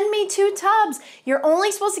didn't send me 2 tubs. You're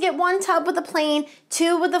only supposed to get 1 tub with the plain,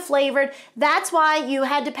 2 with the flavored. That's why you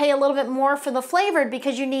had to pay a little bit more for the flavored,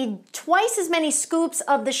 because you need twice as many scoops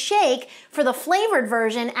of the shake for the flavored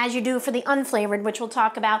version as you do for the unflavored, which we'll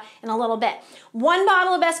talk about in a little bit. 1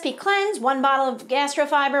 bottle of SP Cleanse, 1 bottle of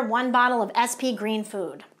Gastrofiber, 1 bottle of SP Green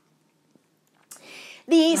Food.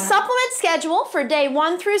 The supplement schedule for day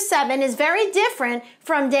 1 through 7 is very different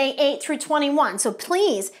from day 8 through 21. So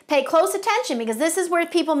please pay close attention, because this is where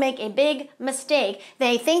people make a big mistake.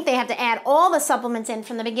 They think they have to add all the supplements in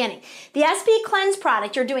from the beginning. The SP Cleanse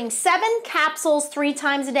product, you're doing 7 capsules 3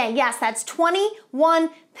 times a day. Yes, that's 21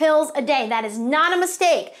 pills a day. That is not a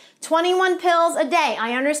mistake. 21 pills a day.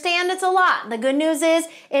 I understand it's a lot. The good news is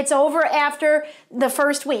it's over after the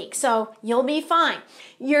first week, so you'll be fine.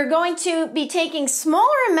 You're going to be taking smaller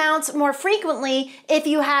amounts more frequently if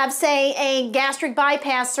you have, say, a gastric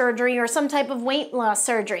bypass surgery or some type of weight loss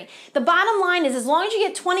surgery. The bottom line is, as long as you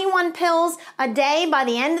get 21 pills a day by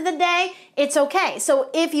the end of the day, it's okay.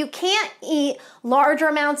 So if you can't eat larger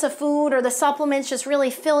amounts of food, or the supplements just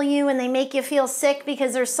really fill you and they make you feel sick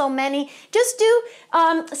because there's so many, just do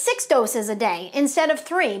 6 doses a day instead of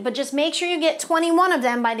 3, but just make sure you get 21 of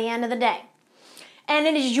them by the end of the day. And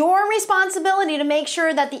it is your responsibility to make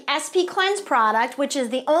sure that the SP Cleanse product, which is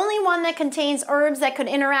the only one that contains herbs that could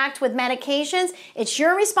interact with medications, it's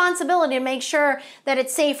your responsibility to make sure that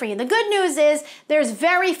it's safe for you. The good news is there's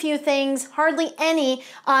very few things, hardly any,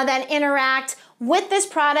 that interact with this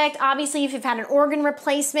product. Obviously, if you've had an organ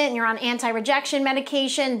replacement and you're on anti-rejection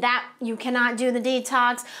medication, that you cannot do the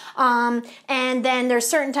detox. And then there's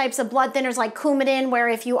certain types of blood thinners like Coumadin, where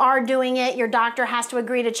if you are doing it, your doctor has to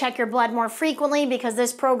agree to check your blood more frequently, because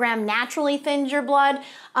this program naturally thins your blood,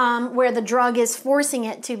 where the drug is forcing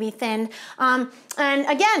it to be thinned. And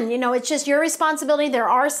again, it's just your responsibility. There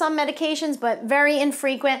are some medications, but very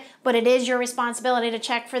infrequent, but it is your responsibility to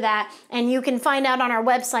check for that. And you can find out on our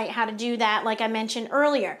website how to do that, like I mentioned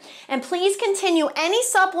earlier. And please continue any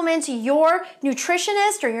supplements your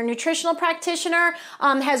nutritionist or your nutritional practitioner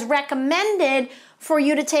has recommended for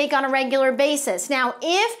you to take on a regular basis. Now,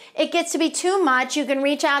 if it gets to be too much, you can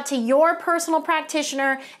reach out to your personal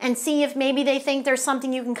practitioner and see if maybe they think there's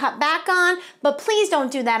something you can cut back on, but please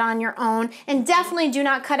don't do that on your own, and definitely do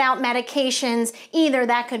not cut out medications either.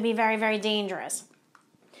 That could be very, very dangerous.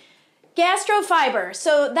 Gastrofiber.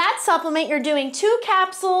 So that supplement, you're doing 2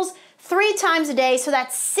 capsules 3 times a day, so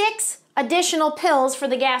that's 6 additional pills for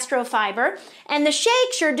the Gastrofiber. And the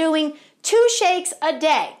shakes, you're doing 2 shakes a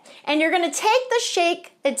day. And you're going to take the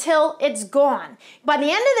shake until it's gone. By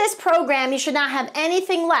the end of this program, you should not have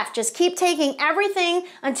anything left. Just keep taking everything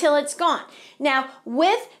until it's gone. Now,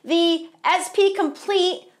 with the SP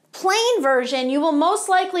Complete plain version, you will most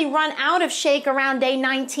likely run out of shake around day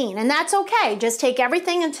 19, and that's okay. Just take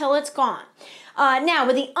everything until it's gone. Now,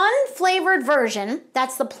 with the unflavored version,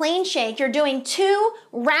 that's the plain shake, you're doing 2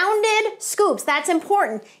 rounded scoops. That's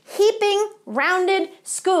important. Heaping rounded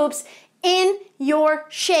scoops in your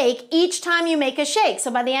shake each time you make a shake.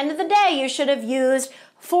 So by the end of the day, you should have used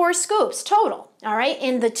 4 scoops total, all right,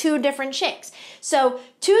 in the 2 different shakes. So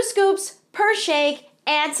 2 scoops per shake,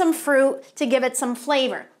 add some fruit to give it some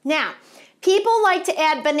flavor. Now, people like to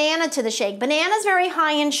add banana to the shake. Banana is very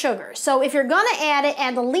high in sugar. So if you're gonna add it,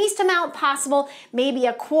 add the least amount possible, maybe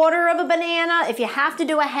a quarter of a banana. If you have to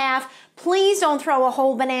do a half, please don't throw a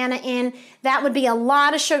whole banana in. That would be a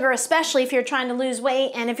lot of sugar, especially if you're trying to lose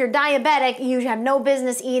weight. And if you're diabetic, you have no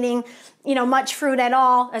business eating, much fruit at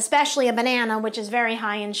all, especially a banana, which is very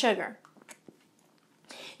high in sugar.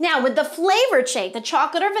 Now, with the flavored shake, the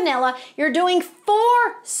chocolate or vanilla, you're doing 4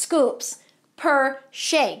 scoops per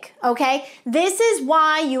shake, okay? This is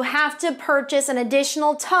why you have to purchase an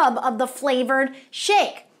additional tub of the flavored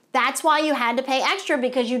shake. That's why you had to pay extra,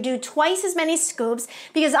 because you do twice as many scoops,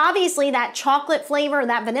 because obviously that chocolate flavor,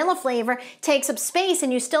 that vanilla flavor takes up space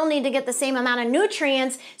and you still need to get the same amount of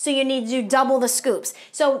nutrients, so you need to do double the scoops.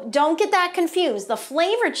 So don't get that confused. The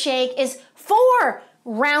flavored shake is 4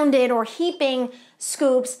 rounded or heaping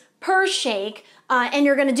scoops per shake, and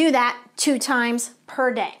you're gonna do that 2 times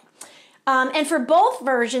per day. And for both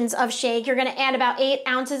versions of shake, you're gonna add about 8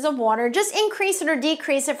 ounces of water. Just increase it or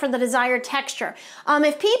decrease it for the desired texture.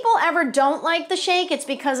 If people ever don't like the shake, it's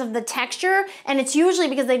because of the texture, and it's usually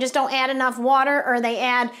because they just don't add enough water, or they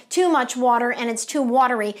add too much water and it's too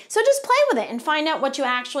watery. So just play with it and find out what you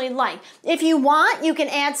actually like. If you want, you can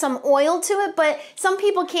add some oil to it, but some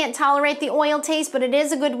people can't tolerate the oil taste, but it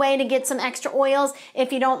is a good way to get some extra oils.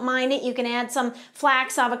 If you don't mind it, you can add some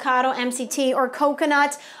flax, avocado, MCT, or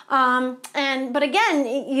coconut. But again,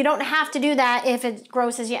 you don't have to do that if it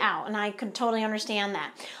grosses you out, and I could totally understand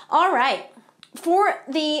that. All right, for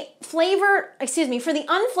the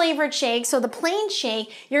unflavored shake, so the plain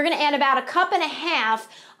shake, you're gonna add about 1.5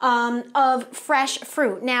 cups of fresh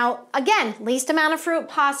fruit. Now, again, least amount of fruit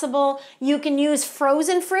possible. You can use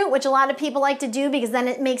frozen fruit, which a lot of people like to do because then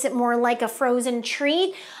it makes it more like a frozen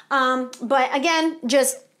treat. But again,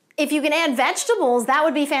 if you can add vegetables, that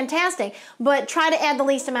would be fantastic, but try to add the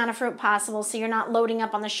least amount of fruit possible so you're not loading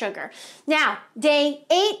up on the sugar. Now, day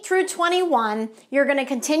 8 through 21, you're gonna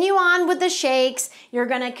continue on with the shakes, you're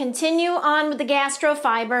gonna continue on with the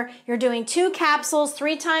gastrofiber, you're doing 2 capsules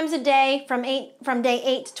 3 times a day from day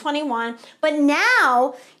 8 to 21, but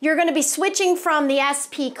now you're gonna be switching from the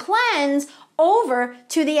SP Cleanse over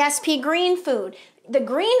to the SP Green Food. The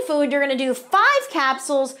green food, you're gonna do 5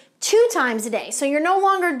 capsules 2 times a day. So you're no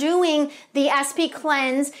longer doing the SP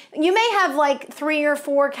Cleanse. You may have like 3 or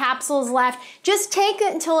 4 capsules left. Just take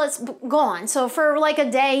it until it's gone. So for like a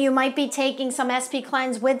day, you might be taking some SP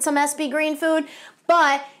Cleanse with some SP Green Food,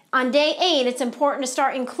 but on day 8, it's important to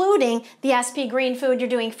start including the SP Green Food. You're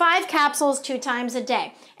doing 5 capsules 2 times a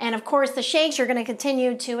day. And of course, the shakes, you're gonna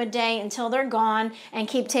continue 2 a day until they're gone, and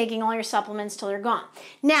keep taking all your supplements till they're gone.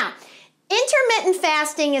 Now, intermittent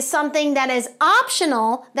fasting is something that is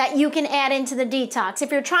optional that you can add into the detox. If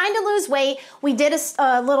you're trying to lose weight, we did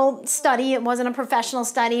a little study. It wasn't a professional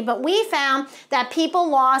study, but we found that people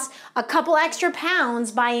lost a couple extra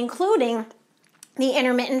pounds by including the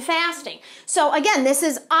intermittent fasting. So again, this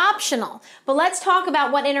is optional, but let's talk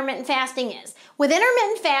about what intermittent fasting is. With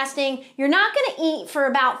intermittent fasting, you're not going to eat for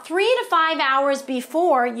about 3 to 5 hours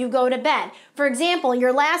before you go to bed. For example,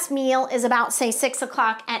 your last meal is about, say, 6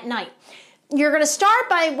 o'clock at night. You're going to start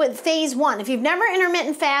with phase 1. If you've never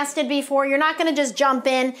intermittent fasted before, you're not going to just jump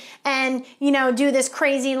in and, do this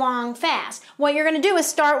crazy long fast. What you're going to do is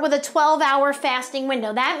start with a 12-hour fasting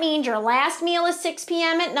window. That means your last meal is 6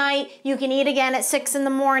 p.m. at night. You can eat again at 6 in the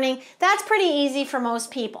morning. That's pretty easy for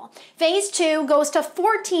most people. Phase 2 goes to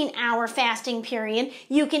 14-hour fasting period.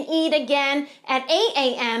 You can eat again at 8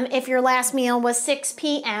 a.m. if your last meal was 6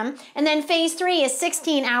 p.m. And then phase 3 is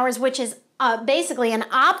 16 hours, which is basically an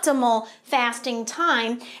optimal fasting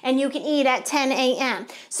time, and you can eat at 10 a.m.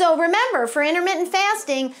 So remember, for intermittent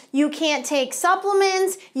fasting, you can't take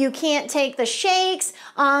supplements, you can't take the shakes.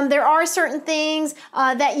 There are certain things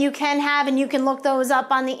that you can have, and you can look those up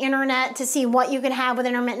on the internet to see what you can have with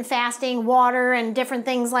intermittent fasting, water and different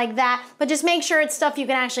things like that. But just make sure it's stuff you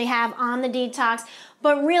can actually have on the detox.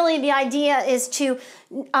 But really, the idea is to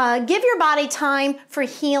give your body time for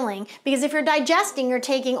healing, because if you're digesting, you're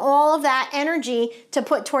taking all of that energy to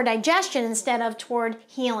put toward digestion instead of toward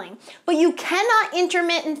healing. But you cannot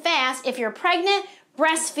intermittent fast if you're pregnant,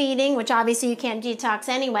 breastfeeding, which obviously you can't detox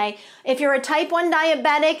anyway. If you're a type 1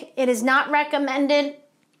 diabetic, it is not recommended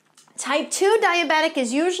Type 2 diabetic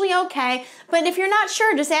is usually okay, but if you're not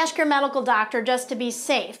sure, just ask your medical doctor just to be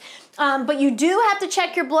safe. But you do have to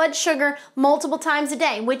check your blood sugar multiple times a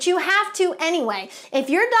day, which you have to anyway. If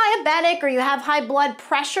you're diabetic or you have high blood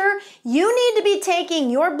pressure, you need to be taking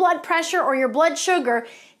your blood pressure or your blood sugar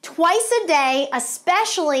twice a day,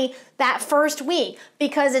 especially that first week,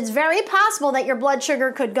 because it's very possible that your blood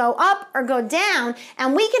sugar could go up or go down,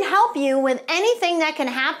 and we can help you with anything that can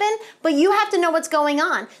happen, but you have to know what's going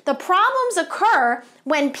on. The problems occur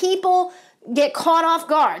when people get caught off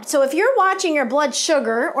guard. So if you're watching your blood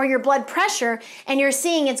sugar or your blood pressure and you're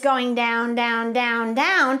seeing it's going down, down, down,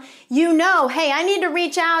 down, you know, hey, I need to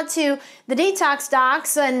reach out to the detox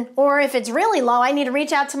docs, or if it's really low, I need to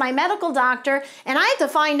reach out to my medical doctor, and I have to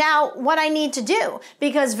find out what I need to do,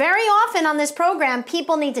 because very often on this program,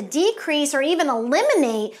 people need to decrease or even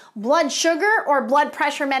eliminate blood sugar or blood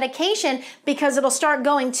pressure medication because it'll start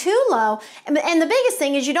going too low. And the biggest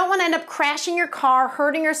thing is you don't want to end up crashing your car,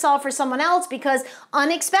 hurting yourself or someone else, because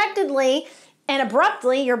unexpectedly and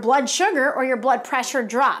abruptly your blood sugar or your blood pressure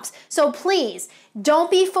drops. So please, don't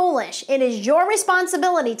be foolish. It is your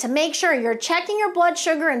responsibility to make sure you're checking your blood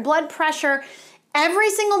sugar and blood pressure every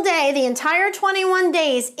single day, the entire 21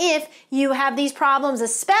 days, if you have these problems,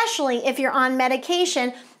 especially if you're on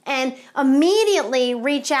medication, and immediately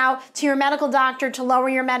reach out to your medical doctor to lower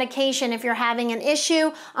your medication if you're having an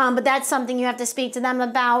issue. But that's something you have to speak to them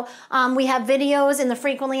about. We have videos in the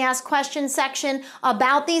frequently asked questions section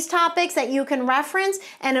about these topics that you can reference,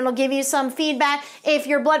 and it'll give you some feedback. If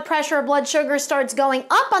your blood pressure or blood sugar starts going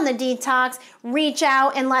up on the detox, reach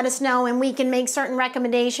out and let us know, and we can make certain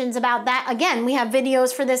recommendations about that. Again, we have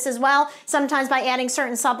videos for this as well. Sometimes by adding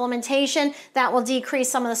certain supplementation, that will decrease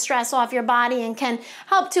some of the stress off your body and can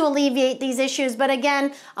help to alleviate these issues. But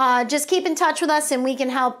again, just keep in touch with us and we can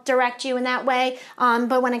help direct you in that way.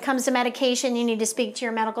 But when it comes to medication, you need to speak to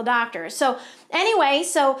your medical doctor. So anyway,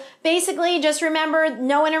 so basically just remember,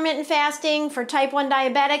 no intermittent fasting for type 1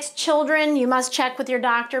 diabetics. Children, you must check with your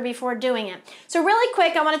doctor before doing it. So really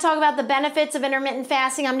quick, I want to talk about the benefits of intermittent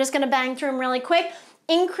fasting. I'm just going to bang through them really quick.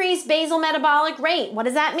 Increased basal metabolic rate. What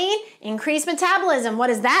does that mean? Increased metabolism. What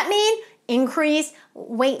does that mean? Increased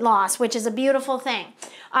weight loss, which is a beautiful thing.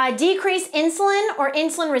 Decrease insulin or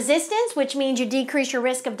insulin resistance, which means you decrease your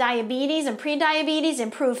risk of diabetes and prediabetes,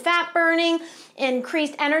 improve fat burning,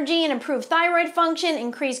 increased energy and improved thyroid function,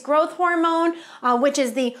 increased growth hormone, which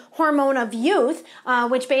is the hormone of youth,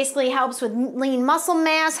 which basically helps with lean muscle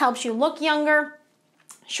mass, helps you look younger.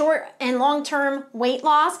 Short and long-term weight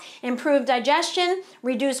loss, improved digestion,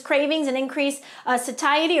 reduce cravings and increase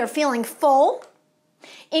satiety or feeling full.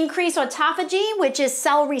 Increase autophagy, which is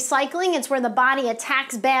cell recycling. It's where the body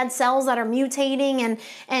attacks bad cells that are mutating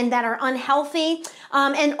and that are unhealthy.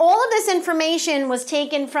 And all of this information was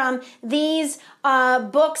taken from these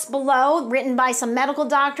books below, written by some medical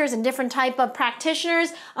doctors and different type of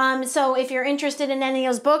practitioners. So if you're interested in any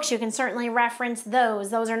of those books, you can certainly reference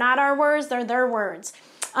those. Those are not our words, they're their words.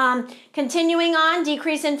 Continuing on,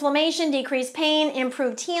 decrease inflammation, decrease pain,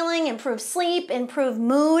 improved healing, improved sleep, improved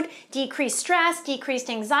mood, decreased stress, decreased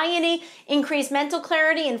anxiety, increased mental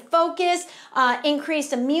clarity and focus,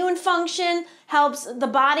 increased immune function, helps the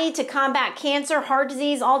body to combat cancer, heart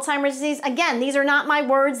disease, Alzheimer's disease. Again, these are not my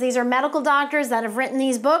words. These are medical doctors that have written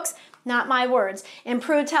these books. Not my words.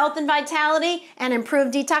 Improved health and vitality and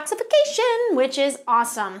improved detoxification, which is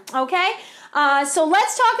awesome. Okay? So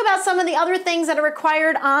let's talk about some of the other things that are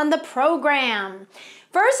required on the program.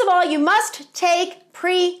 First of all, you must take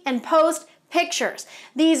pre and post pictures.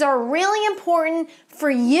 These are really important for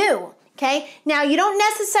you. Okay, now you don't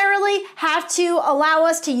necessarily have to allow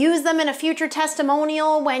us to use them in a future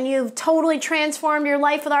testimonial when you've totally transformed your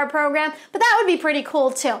life with our program, but that would be pretty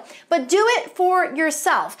cool too. But do it for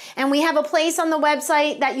yourself, and we have a place on the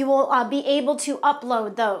website that you will be able to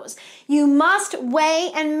upload those. You must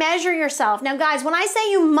weigh and measure yourself. Now guys, when I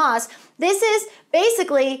say you must, this is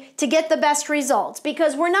basically to get the best results,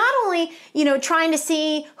 because we're not only, trying to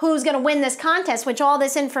see who's going to win this contest, which all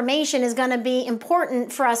this information is going to be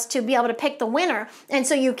important for us to be able to pick the winner. And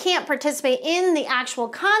so you can't participate in the actual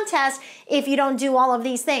contest if you don't do all of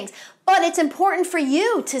these things. But it's important for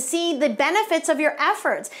you to see the benefits of your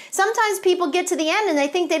efforts. Sometimes people get to the end and they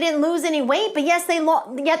think they didn't lose any weight, but yet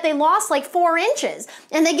they lost like 4 inches.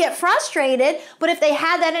 And they get frustrated, but if they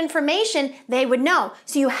had that information, they would know.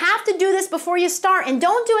 So you have to do this before you start, and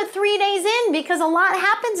don't do it 3 days in, because a lot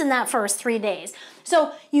happens in that first 3 days.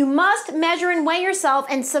 So you must measure and weigh yourself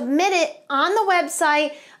and submit it on the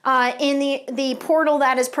website in the portal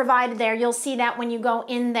that is provided there. You'll see that when you go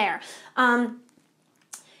in there.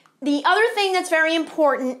 The other thing that's very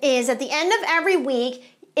important is at the end of every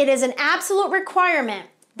week, it is an absolute requirement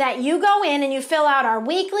that you go in and you fill out our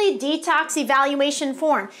weekly detox evaluation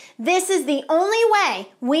form. This is the only way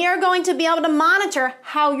we are going to be able to monitor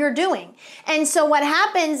how you're doing. And so what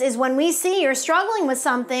happens is when we see you're struggling with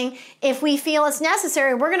something, if we feel it's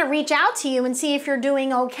necessary, we're going to reach out to you and see if you're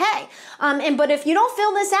doing okay. But if you don't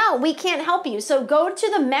fill this out, we can't help you. So go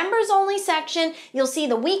to the members only section. You'll see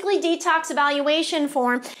the weekly detox evaluation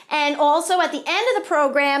form. And also at the end of the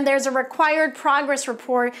program, there's a required progress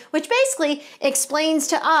report, which basically explains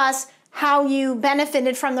to us how you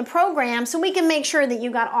benefited from the program so we can make sure that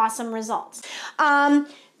you got awesome results.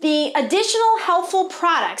 The additional helpful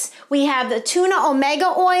products, we have the tuna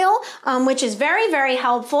omega oil, which is very, very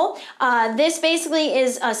helpful. This basically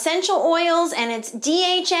is essential oils, and it's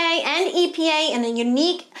DHA and EPA in a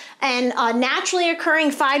unique and naturally occurring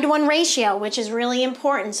 5-to-1 ratio, which is really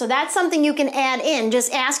important. So that's something you can add in.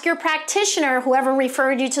 Just ask your practitioner, whoever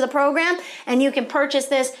referred you to the program, and you can purchase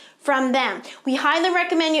this from them. We highly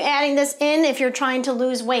recommend you adding this in if you're trying to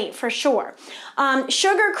lose weight, for sure.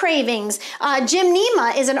 Sugar cravings.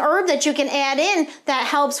 Gymnema is an herb that you can add in that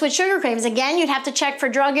helps with sugar cravings. Again, you'd have to check for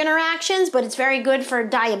drug interactions, but it's very good for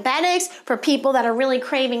diabetics, for people that are really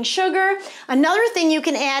craving sugar. Another thing you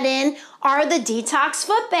can add in are the detox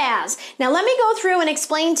foot baths. Now let me go through and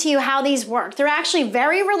explain to you how these work. They're actually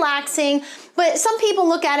very relaxing, but some people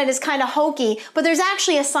look at it as kind of hokey, but there's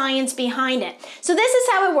actually a science behind it. So this is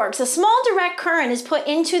how it works. A small direct current is put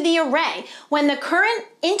into the array. When the current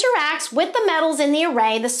interacts with the metals in the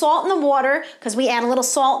array, the salt and the water, because we add a little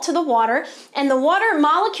salt to the water, and the water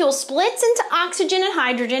molecule splits into oxygen and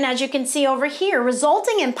hydrogen, as you can see over here,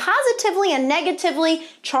 resulting in positively and negatively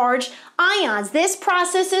charged ions. This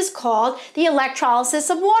process is called the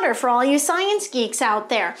electrolysis of water for all you science geeks out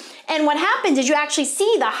there. And what happens is you actually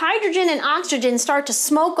see the hydrogen and oxygen start to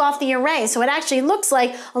smoke off the array. So it actually looks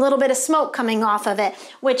like a little bit of smoke coming off of it,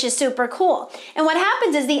 which is super cool. And what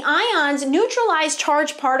happens is the ions neutralize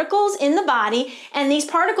charged particles in the body, and these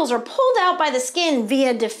particles are pulled out by the skin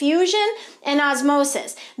via diffusion and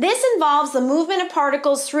osmosis. This involves the movement of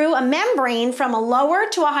particles through a membrane from a lower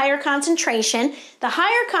to a higher concentration. The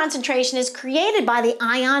higher concentration is created by the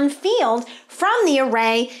ion field from the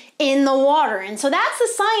array in the water. And so that's the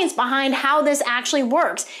science behind how this actually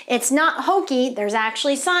works. It's not hokey, there's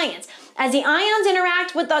actually science. As the ions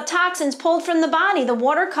interact with the toxins pulled from the body, the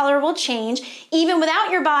water color will change. Even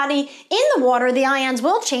without your body in the water, the ions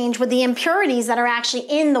will change with the impurities that are actually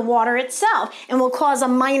in the water itself and will cause a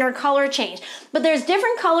minor color change. But there's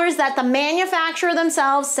different colors that the manufacturer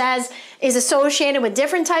themselves says is associated with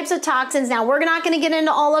different types of toxins. Now, we're not going to get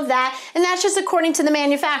into all of that, and that's just according to the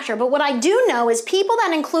manufacturer. But what I do know is people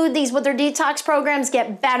that include these with their detox programs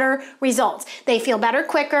get better results. They feel better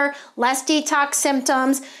quicker, less detox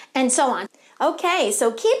symptoms, and so on. Okay,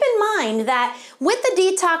 so keep in mind that with the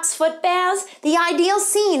detox foot baths, the ideal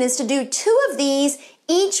scene is to do 2 of these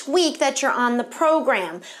each week that you're on the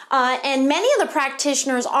program. And many of the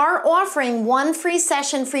practitioners are offering 1 free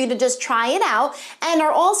session for you to just try it out, and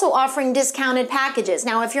are also offering discounted packages.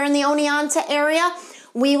 Now, if you're in the Oneonta area,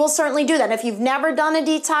 we will certainly do that. If you've never done a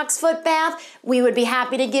detox foot bath, we would be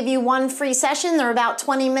happy to give you 1 free session. They're about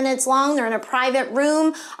 20 minutes long. They're in a private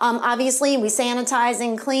room. Obviously, we sanitize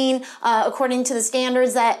and clean according to the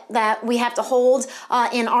standards that we have to hold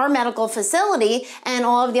in our medical facility, and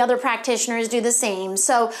all of the other practitioners do the same.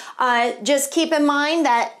 So just keep in mind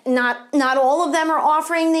that not all of them are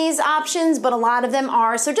offering these options, but a lot of them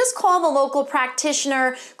are. So just call the local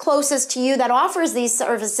practitioner closest to you that offers these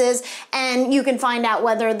services, and you can find out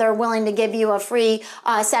whether they're willing to give you a free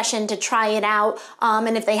session to try it out,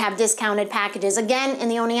 and if they have discounted packages. Again, in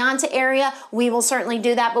the Oneonta area, we will certainly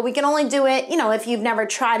do that, but we can only do it, if you've never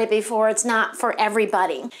tried it before. It's not for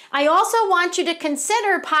everybody. I also want you to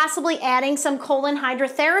consider possibly adding some colon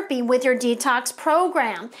hydrotherapy with your detox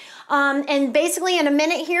program. And basically in a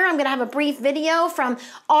minute here, I'm going to have a brief video from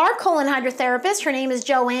our colon hydrotherapist. Her name is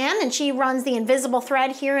Joanne, and she runs the Invisible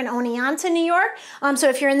Thread here in Oneonta, New York. So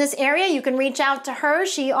if you're in this area, you can reach out to her.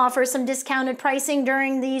 She offers some discounted pricing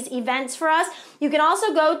during these events for us. You can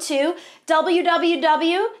also go to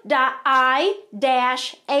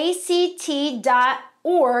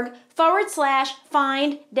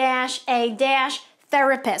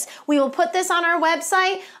www.i-act.org/find-a-therapist. We will put this on our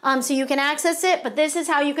website so you can access it, but this is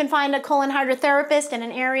how you can find a colon hydrotherapist in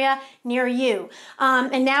an area near you.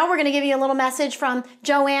 And now we're going to give you a little message from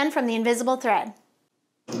Joanne from the Invisible Thread.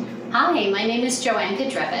 Hi, my name is Joanne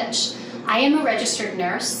Kudrevich. I am a registered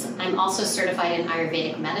nurse. I'm also certified in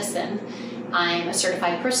Ayurvedic medicine. I'm a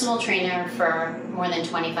certified personal trainer for more than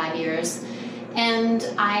 25 years, and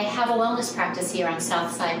I have a wellness practice here on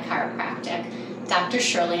Southside Chiropractic. Dr.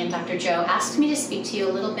 Shirley and Dr. Joe asked me to speak to you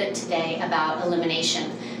a little bit today about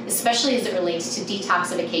elimination. especially as it relates to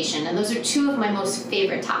detoxification. And those are two of my most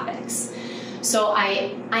favorite topics. So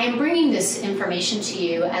I am bringing this information to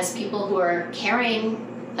you as people who are caring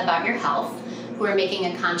about your health, who are making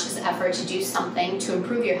a conscious effort to do something to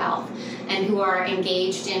improve your health, and who are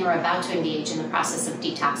engaged in or about to engage in the process of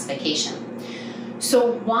detoxification.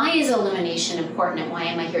 So why is elimination important, and why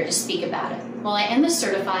am I here to speak about it? Well, I am a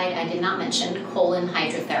certified, I did not mention, colon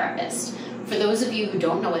hydrotherapist. For those of you who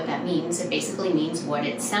don't know what that means, it basically means what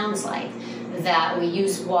it sounds like, that we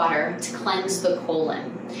use water to cleanse the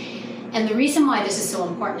colon. And the reason why this is so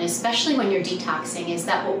important, especially when you're detoxing, is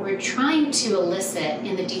that what we're trying to elicit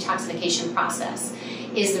in the detoxification process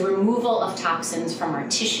is the removal of toxins from our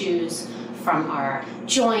tissues, from our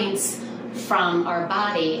joints, from our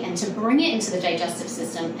body, and to bring it into the digestive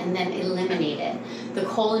system and then eliminate it. The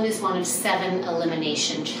colon is one of 7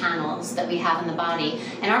 elimination channels that we have in the body,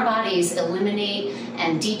 and our bodies eliminate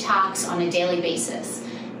and detox on a daily basis.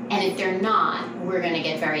 And if they're not, we're going to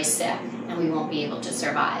get very sick and we won't be able to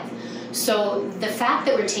survive. So the fact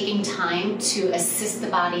that we're taking time to assist the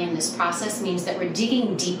body in this process means that we're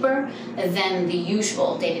digging deeper than the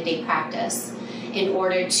usual day-to-day practice in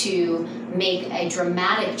order to make a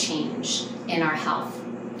dramatic change in our health.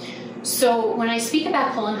 So when I speak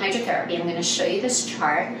about colon hydrotherapy, I'm going to show you this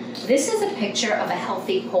chart. This is a picture of a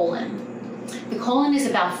healthy colon. The colon is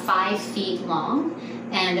about 5 feet long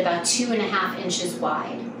and about 2.5 inches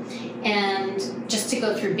wide. And just to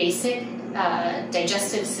go through basic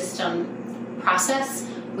digestive system process,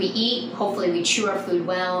 we eat, hopefully we chew our food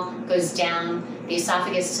well, goes down the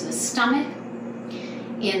esophagus to the stomach.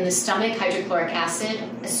 In the stomach, hydrochloric acid,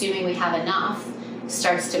 assuming we have enough,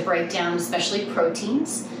 starts to break down especially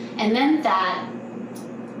proteins. And then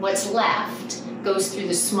what's left goes through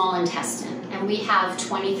the small intestine. And we have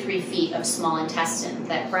 23 feet of small intestine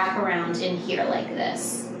that wrap around in here like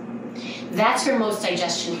this. That's where most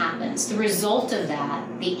digestion happens. The result of that,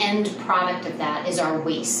 the end product of that, is our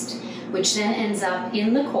waste, which then ends up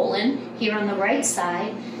in the colon here on the right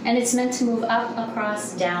side, and it's meant to move up,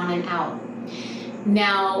 across, down, and out.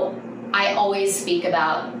 Now, I always speak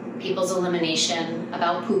about people's elimination,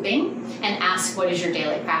 about pooping, and ask, what is your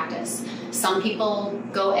daily practice? Some people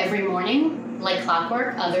go every morning like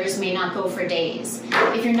clockwork, others may not go for days.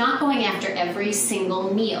 If you're not going after every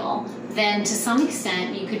single meal, then to some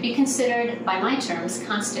extent you could be considered, by my terms,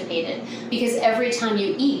 constipated, because every time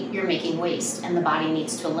you eat, you're making waste, and the body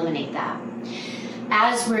needs to eliminate that.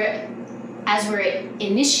 As we're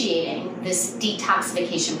initiating this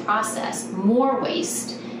detoxification process, more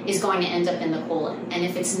waste is going to end up in the colon. And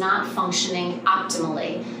if it's not functioning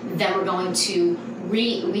optimally, then we're going to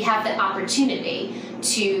we have the opportunity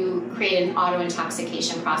to create an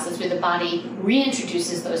auto-intoxication process where the body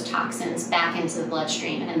reintroduces those toxins back into the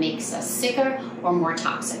bloodstream and makes us sicker or more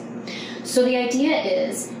toxic. So the idea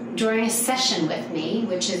is, during a session with me,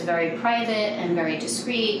 which is very private and very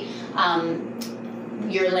discreet,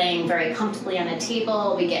 you're laying very comfortably on a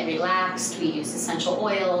table, we get relaxed, we use essential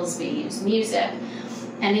oils, we use music,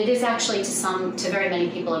 and it is actually to very many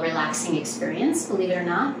people a relaxing experience, believe it or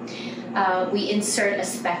not. We insert a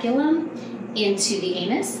speculum into the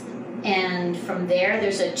anus, and from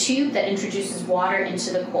there's a tube that introduces water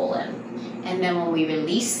into the colon, and then when we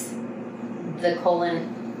release, the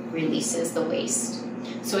colon releases the waste.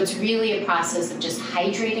 So it's really a process of just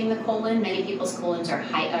hydrating the colon. Many people's colons are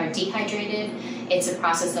dehydrated. It's a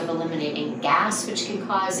process of eliminating gas, which can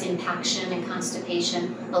cause impaction and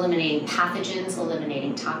constipation, eliminating pathogens,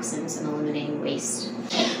 eliminating toxins, and eliminating waste.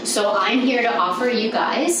 So I'm here to offer you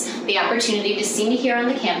guys the opportunity to see me here on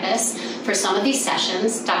the campus for some of these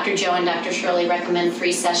sessions. Dr. Joe and Dr. Shirley recommend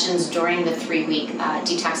 3 sessions during the 3-week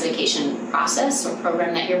detoxification process or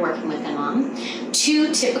program that you're working with them on.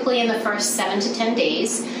 2 typically in the first 7 to 10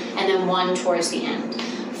 days, and then 1 towards the end.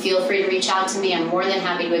 Feel free to reach out to me. I'm more than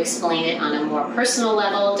happy to explain it on a more personal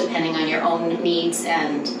level, depending on your own needs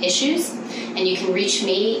and issues. And you can reach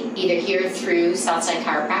me either here through Southside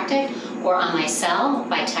Chiropractic or on my cell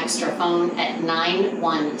by text or phone at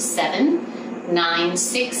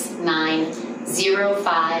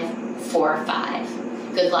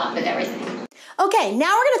 917-969-0545. Good luck with everything. Okay,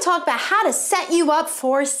 now we're going to talk about how to set you up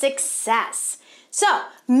for success. So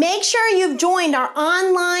make sure you've joined our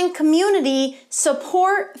online community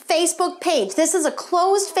support Facebook page. This is a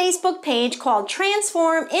closed Facebook page called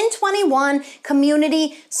Transform in 21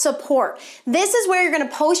 Community Support. This is where you're going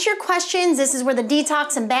to post your questions. This is where the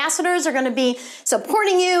detox ambassadors are going to be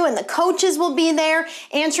supporting you, and the coaches will be there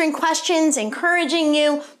answering questions, encouraging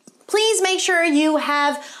you. Please make sure you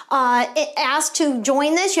have asked to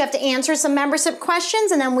join this. You have to answer some membership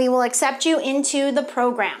questions, and then we will accept you into the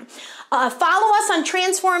program. Follow us on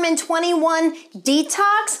Transform in 21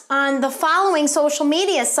 Detox on the following social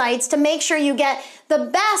media sites to make sure you get the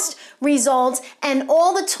best results and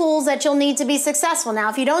all the tools that you'll need to be successful. Now,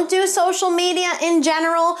 if you don't do social media in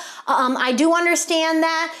general, I do understand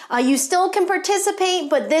that. You still can participate,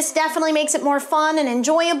 but this definitely makes it more fun and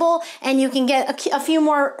enjoyable, and you can get a few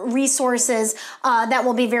more resources that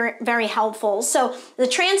will be very, very helpful. So the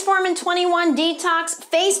Transform in 21 Detox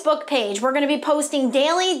Facebook page, we're going to be posting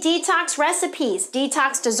daily detox recipes,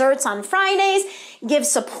 detox desserts on Fridays, give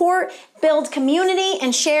support, build community,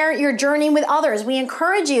 and share your journey with others. We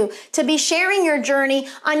encourage you to be sharing your journey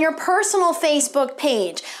on your personal Facebook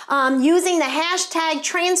page using the hashtag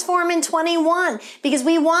TransformIn21, because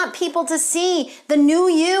we want people to see the new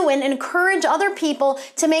you and encourage other people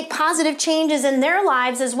to make positive changes in their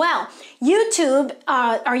lives as well. YouTube,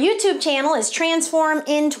 our YouTube channel is Transform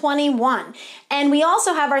in 21. And we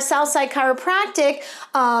also have our Southside Chiropractic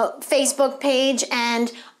Facebook page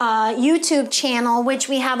and YouTube channel, which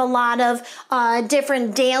we have a lot of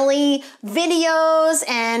different daily videos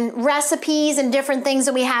and recipes and different things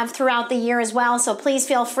that we have throughout the year as well. So please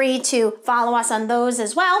feel free to follow us on those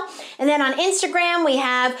as well. And then on Instagram, we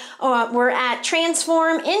have, we're at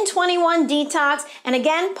Transform in 21 Detox. And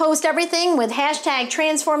again, post everything with hashtag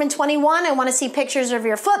Transform in 21. I want to see pictures of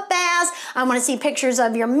your foot baths. I want to see pictures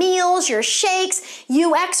of your meals, your shakes,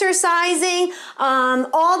 you exercising,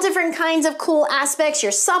 all different kinds of cool aspects,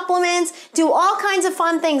 your supplements. Do all kinds of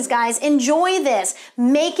fun things, guys. Enjoy this.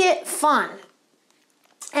 Make it fun.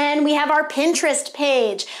 And we have our Pinterest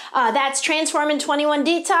page. That's Transform in 21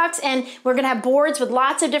 Detox, and we're going to have boards with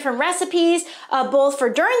lots of different recipes, both for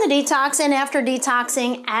during the detox and after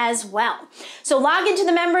detoxing as well. So log into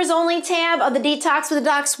the members only tab of the Detox with the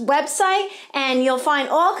Docs website, and you'll find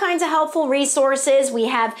all kinds of helpful resources. We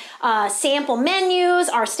have sample menus,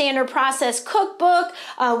 our standard process cookbook.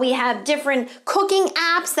 We have different cooking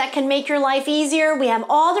apps that can make your life easier. We have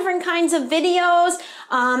all different kinds of videos.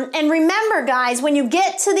 And remember, guys, when you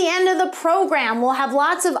get to the end of the program, we'll have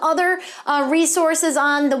lots of other resources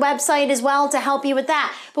on the website as well to help you with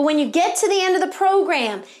that. But when you get to the end of the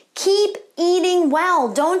program, keep eating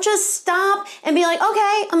well. Don't just stop and be like,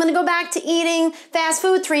 okay, I'm going to go back to eating fast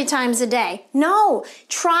food 3 times a day. No,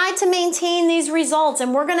 try to maintain these results.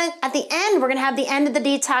 And we're going to, at the end, we're going to have the end of the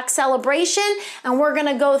detox celebration, and we're going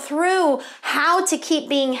to go through how to keep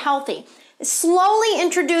being healthy. Slowly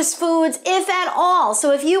introduce foods, if at all.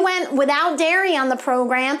 So if you went without dairy on the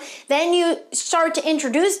program, then you start to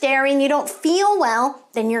introduce dairy and you don't feel well,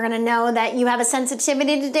 then you're going to know that you have a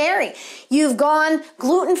sensitivity to dairy. You've gone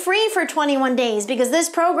gluten-free for 21 days because this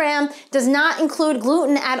program does not include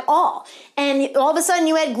gluten at all. And all of a sudden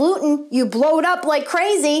you add gluten, you blowed up like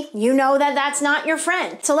crazy, you know that that's not your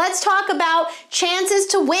friend. So let's talk about chances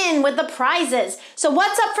to win with the prizes. So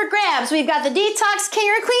what's up for grabs? We've got the Detox King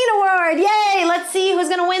or Queen Award. Yay! Let's see who's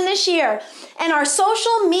going to win this year. And our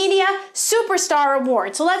Social Media Superstar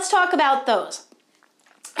Award. So let's talk about those.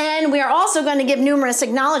 And we are also going to give numerous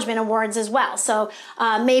acknowledgement awards as well. So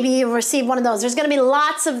maybe you receive one of those. There's going to be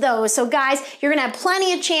lots of those. So guys, you're going to have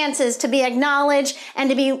plenty of chances to be acknowledged and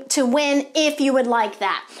to win if you would like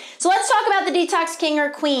that. So let's talk about the Detox King or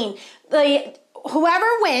Queen. Whoever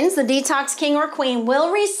wins, the Detox King or Queen,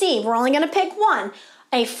 will receive, we're only going to pick one,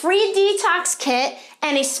 a free detox kit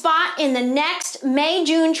and a spot in the next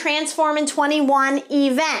May-June Transform in 21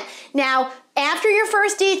 event. Now, after your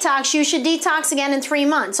first detox, you should detox again in 3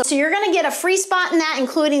 months. So you're going to get a free spot in that,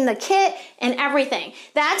 including the kit and everything.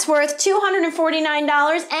 That's worth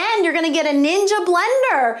 $249, and you're going to get a Ninja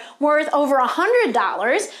blender worth over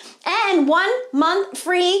 $100 and 1 month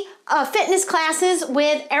free fitness classes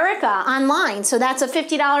with Erica online. So that's a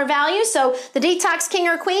 $50 value. So the Detox King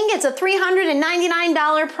or Queen gets a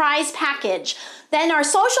 $399 prize package. Then our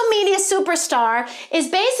social media superstar is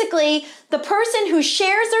basically the person who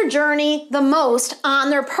shares their journey the most on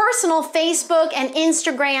their personal Facebook and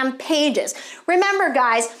Instagram pages. Remember,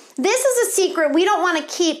 guys, this is a secret we don't want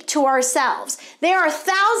to keep to ourselves. There are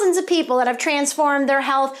thousands of people that have transformed their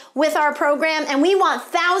health with our program, and we want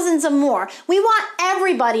thousands of more. We want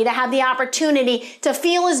everybody to have the opportunity to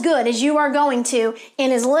feel as good as you are going to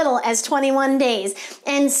in as little as 21 days.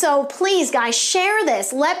 And so please, guys, share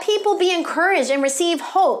this. Let people be encouraged and receive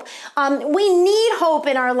hope. We need hope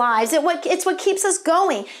in our lives. It's what keeps us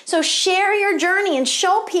going. So share your journey and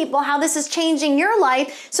show people how this is changing your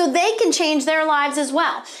life so they can change their lives as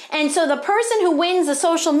well. And so the person who wins the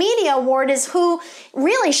social media award is who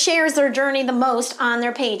really shares their journey the most on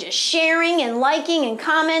their pages, sharing and liking and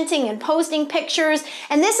commenting and posting pictures.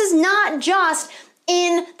 And this is not just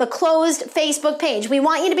in the closed Facebook page. We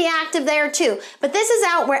want you to be active there too. But this is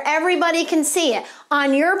out where everybody can see it.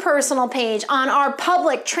 On your personal page, on our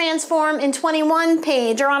public Transform in 21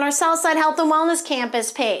 page, or on our Southside Health and Wellness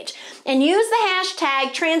Campus page. And use the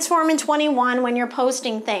hashtag Transform in 21 when you're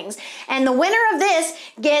posting things. And the winner of this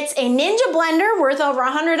gets a Ninja blender worth over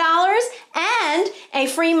 $100 and a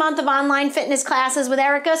free month of online fitness classes with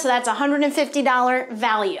Erica. So that's $150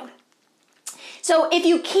 value. So if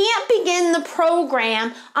you can't begin the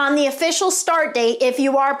program on the official start date, if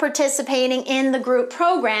you are participating in the group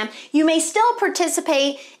program, you may still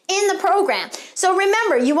participate in the program. So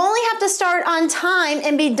remember, you only have to start on time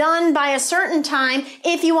and be done by a certain time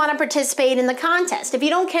if you want to participate in the contest. If you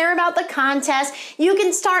don't care about the contest, you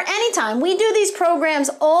can start anytime. We do these programs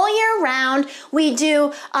all year round. We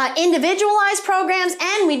do individualized programs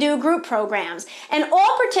and we do group programs. And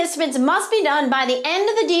all participants must be done by the end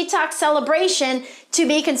of the detox celebration to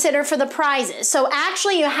be considered for the prizes. So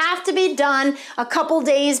actually you have to be done a couple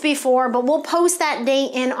days before, but we'll post that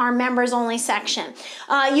date in our members only section.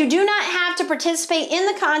 You do not have to participate in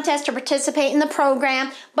the contest to participate in the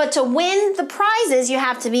program, but to win the prizes, you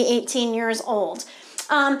have to be 18 years old.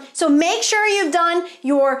 So make sure you've done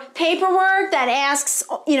your paperwork that asks,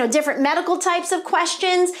 different medical types of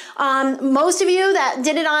questions. Most of you that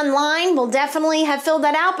did it online will definitely have filled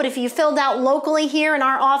that out, but if you filled out locally here in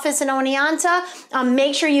our office in Oneonta,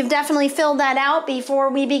 make sure you've definitely filled that out before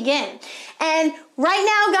we begin. And right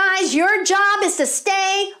now, guys, your job is to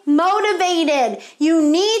stay motivated. You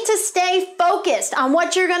need to stay focused on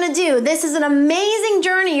what you're going to do. This is an amazing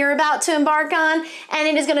journey you're about to embark on, and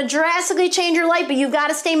it is going to drastically change your life, but you've got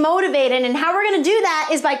to stay motivated. And how we're going to do that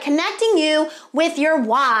is by connecting you with your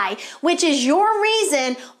why, which is your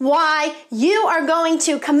reason why you are going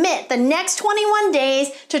to commit the next 21 days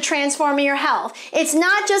to transforming your health. It's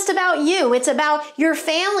not just about you. It's about your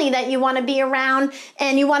family that you want to be around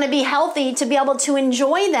and you want to be healthy to be able to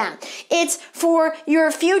enjoy them. It's for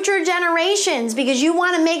your future generations because you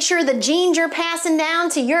want to make sure the genes you're passing down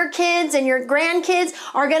to your kids and your grandkids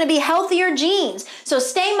are going to be healthier genes. So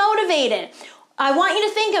stay motivated. I want you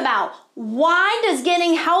to think about, why does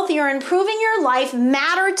getting healthier and improving your life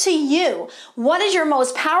matter to you? What is your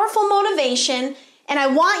most powerful motivation? And I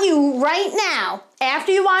want you right now,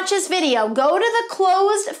 after you watch this video, go to the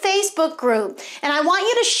closed Facebook group and I want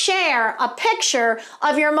you to share a picture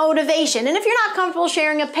of your motivation. And if you're not comfortable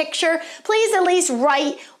sharing a picture, please at least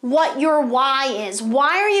write what your why is.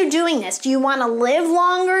 Why are you doing this? Do you want to live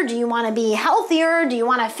longer? Do you want to be healthier? Do you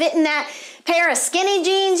want to fit in that pair of skinny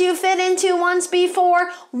jeans you fit into once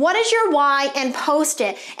before? What is your why? And post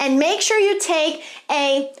it. And make sure you take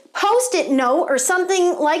a Post-it note or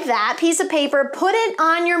something like that, piece of paper, put it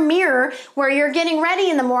on your mirror where you're getting ready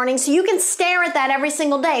in the morning so you can stare at that every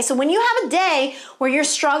single day. So when you have a day where you're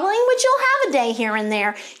struggling, which you'll have a day here and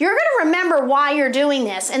there, you're going to remember why you're doing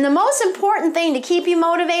this. And the most important thing to keep you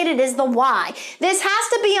motivated is the why. This has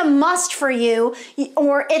to be a must for you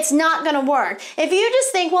or it's not going to work. If you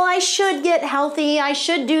just think, well, I should get healthy, I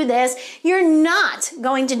should do this, you're not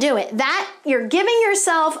going to do it. You're giving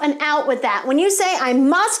yourself an out with that. When you say, I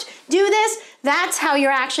must do this, that's how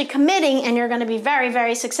you're actually committing and you're going to be very,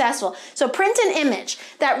 very successful. So print an image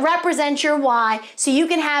that represents your why so you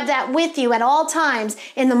can have that with you at all times,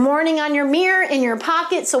 in the morning on your mirror, in your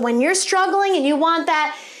pocket. So when you're struggling and you want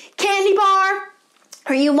that candy bar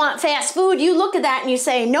or you want fast food, you look at that and you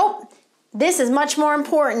say, nope, this is much more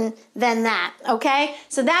important than that, okay?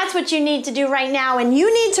 So that's what you need to do right now. And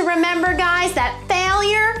you need to remember, guys, that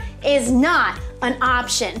failure is not an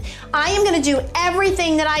option. I am going to do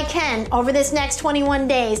everything that I can over this next 21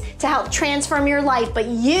 days to help transform your life, but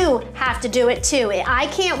you have to do it too. I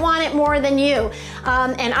can't want it more than you,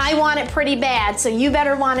 and I want it pretty bad, so you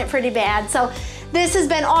better want it pretty bad. So this has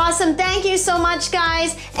been awesome. Thank you so much,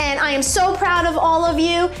 guys, and I am so proud of all of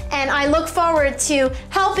you, and I look forward to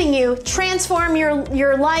helping you transform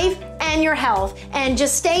your life and your health. And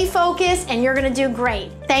just stay focused, and you're going to do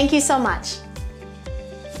great. Thank you so much.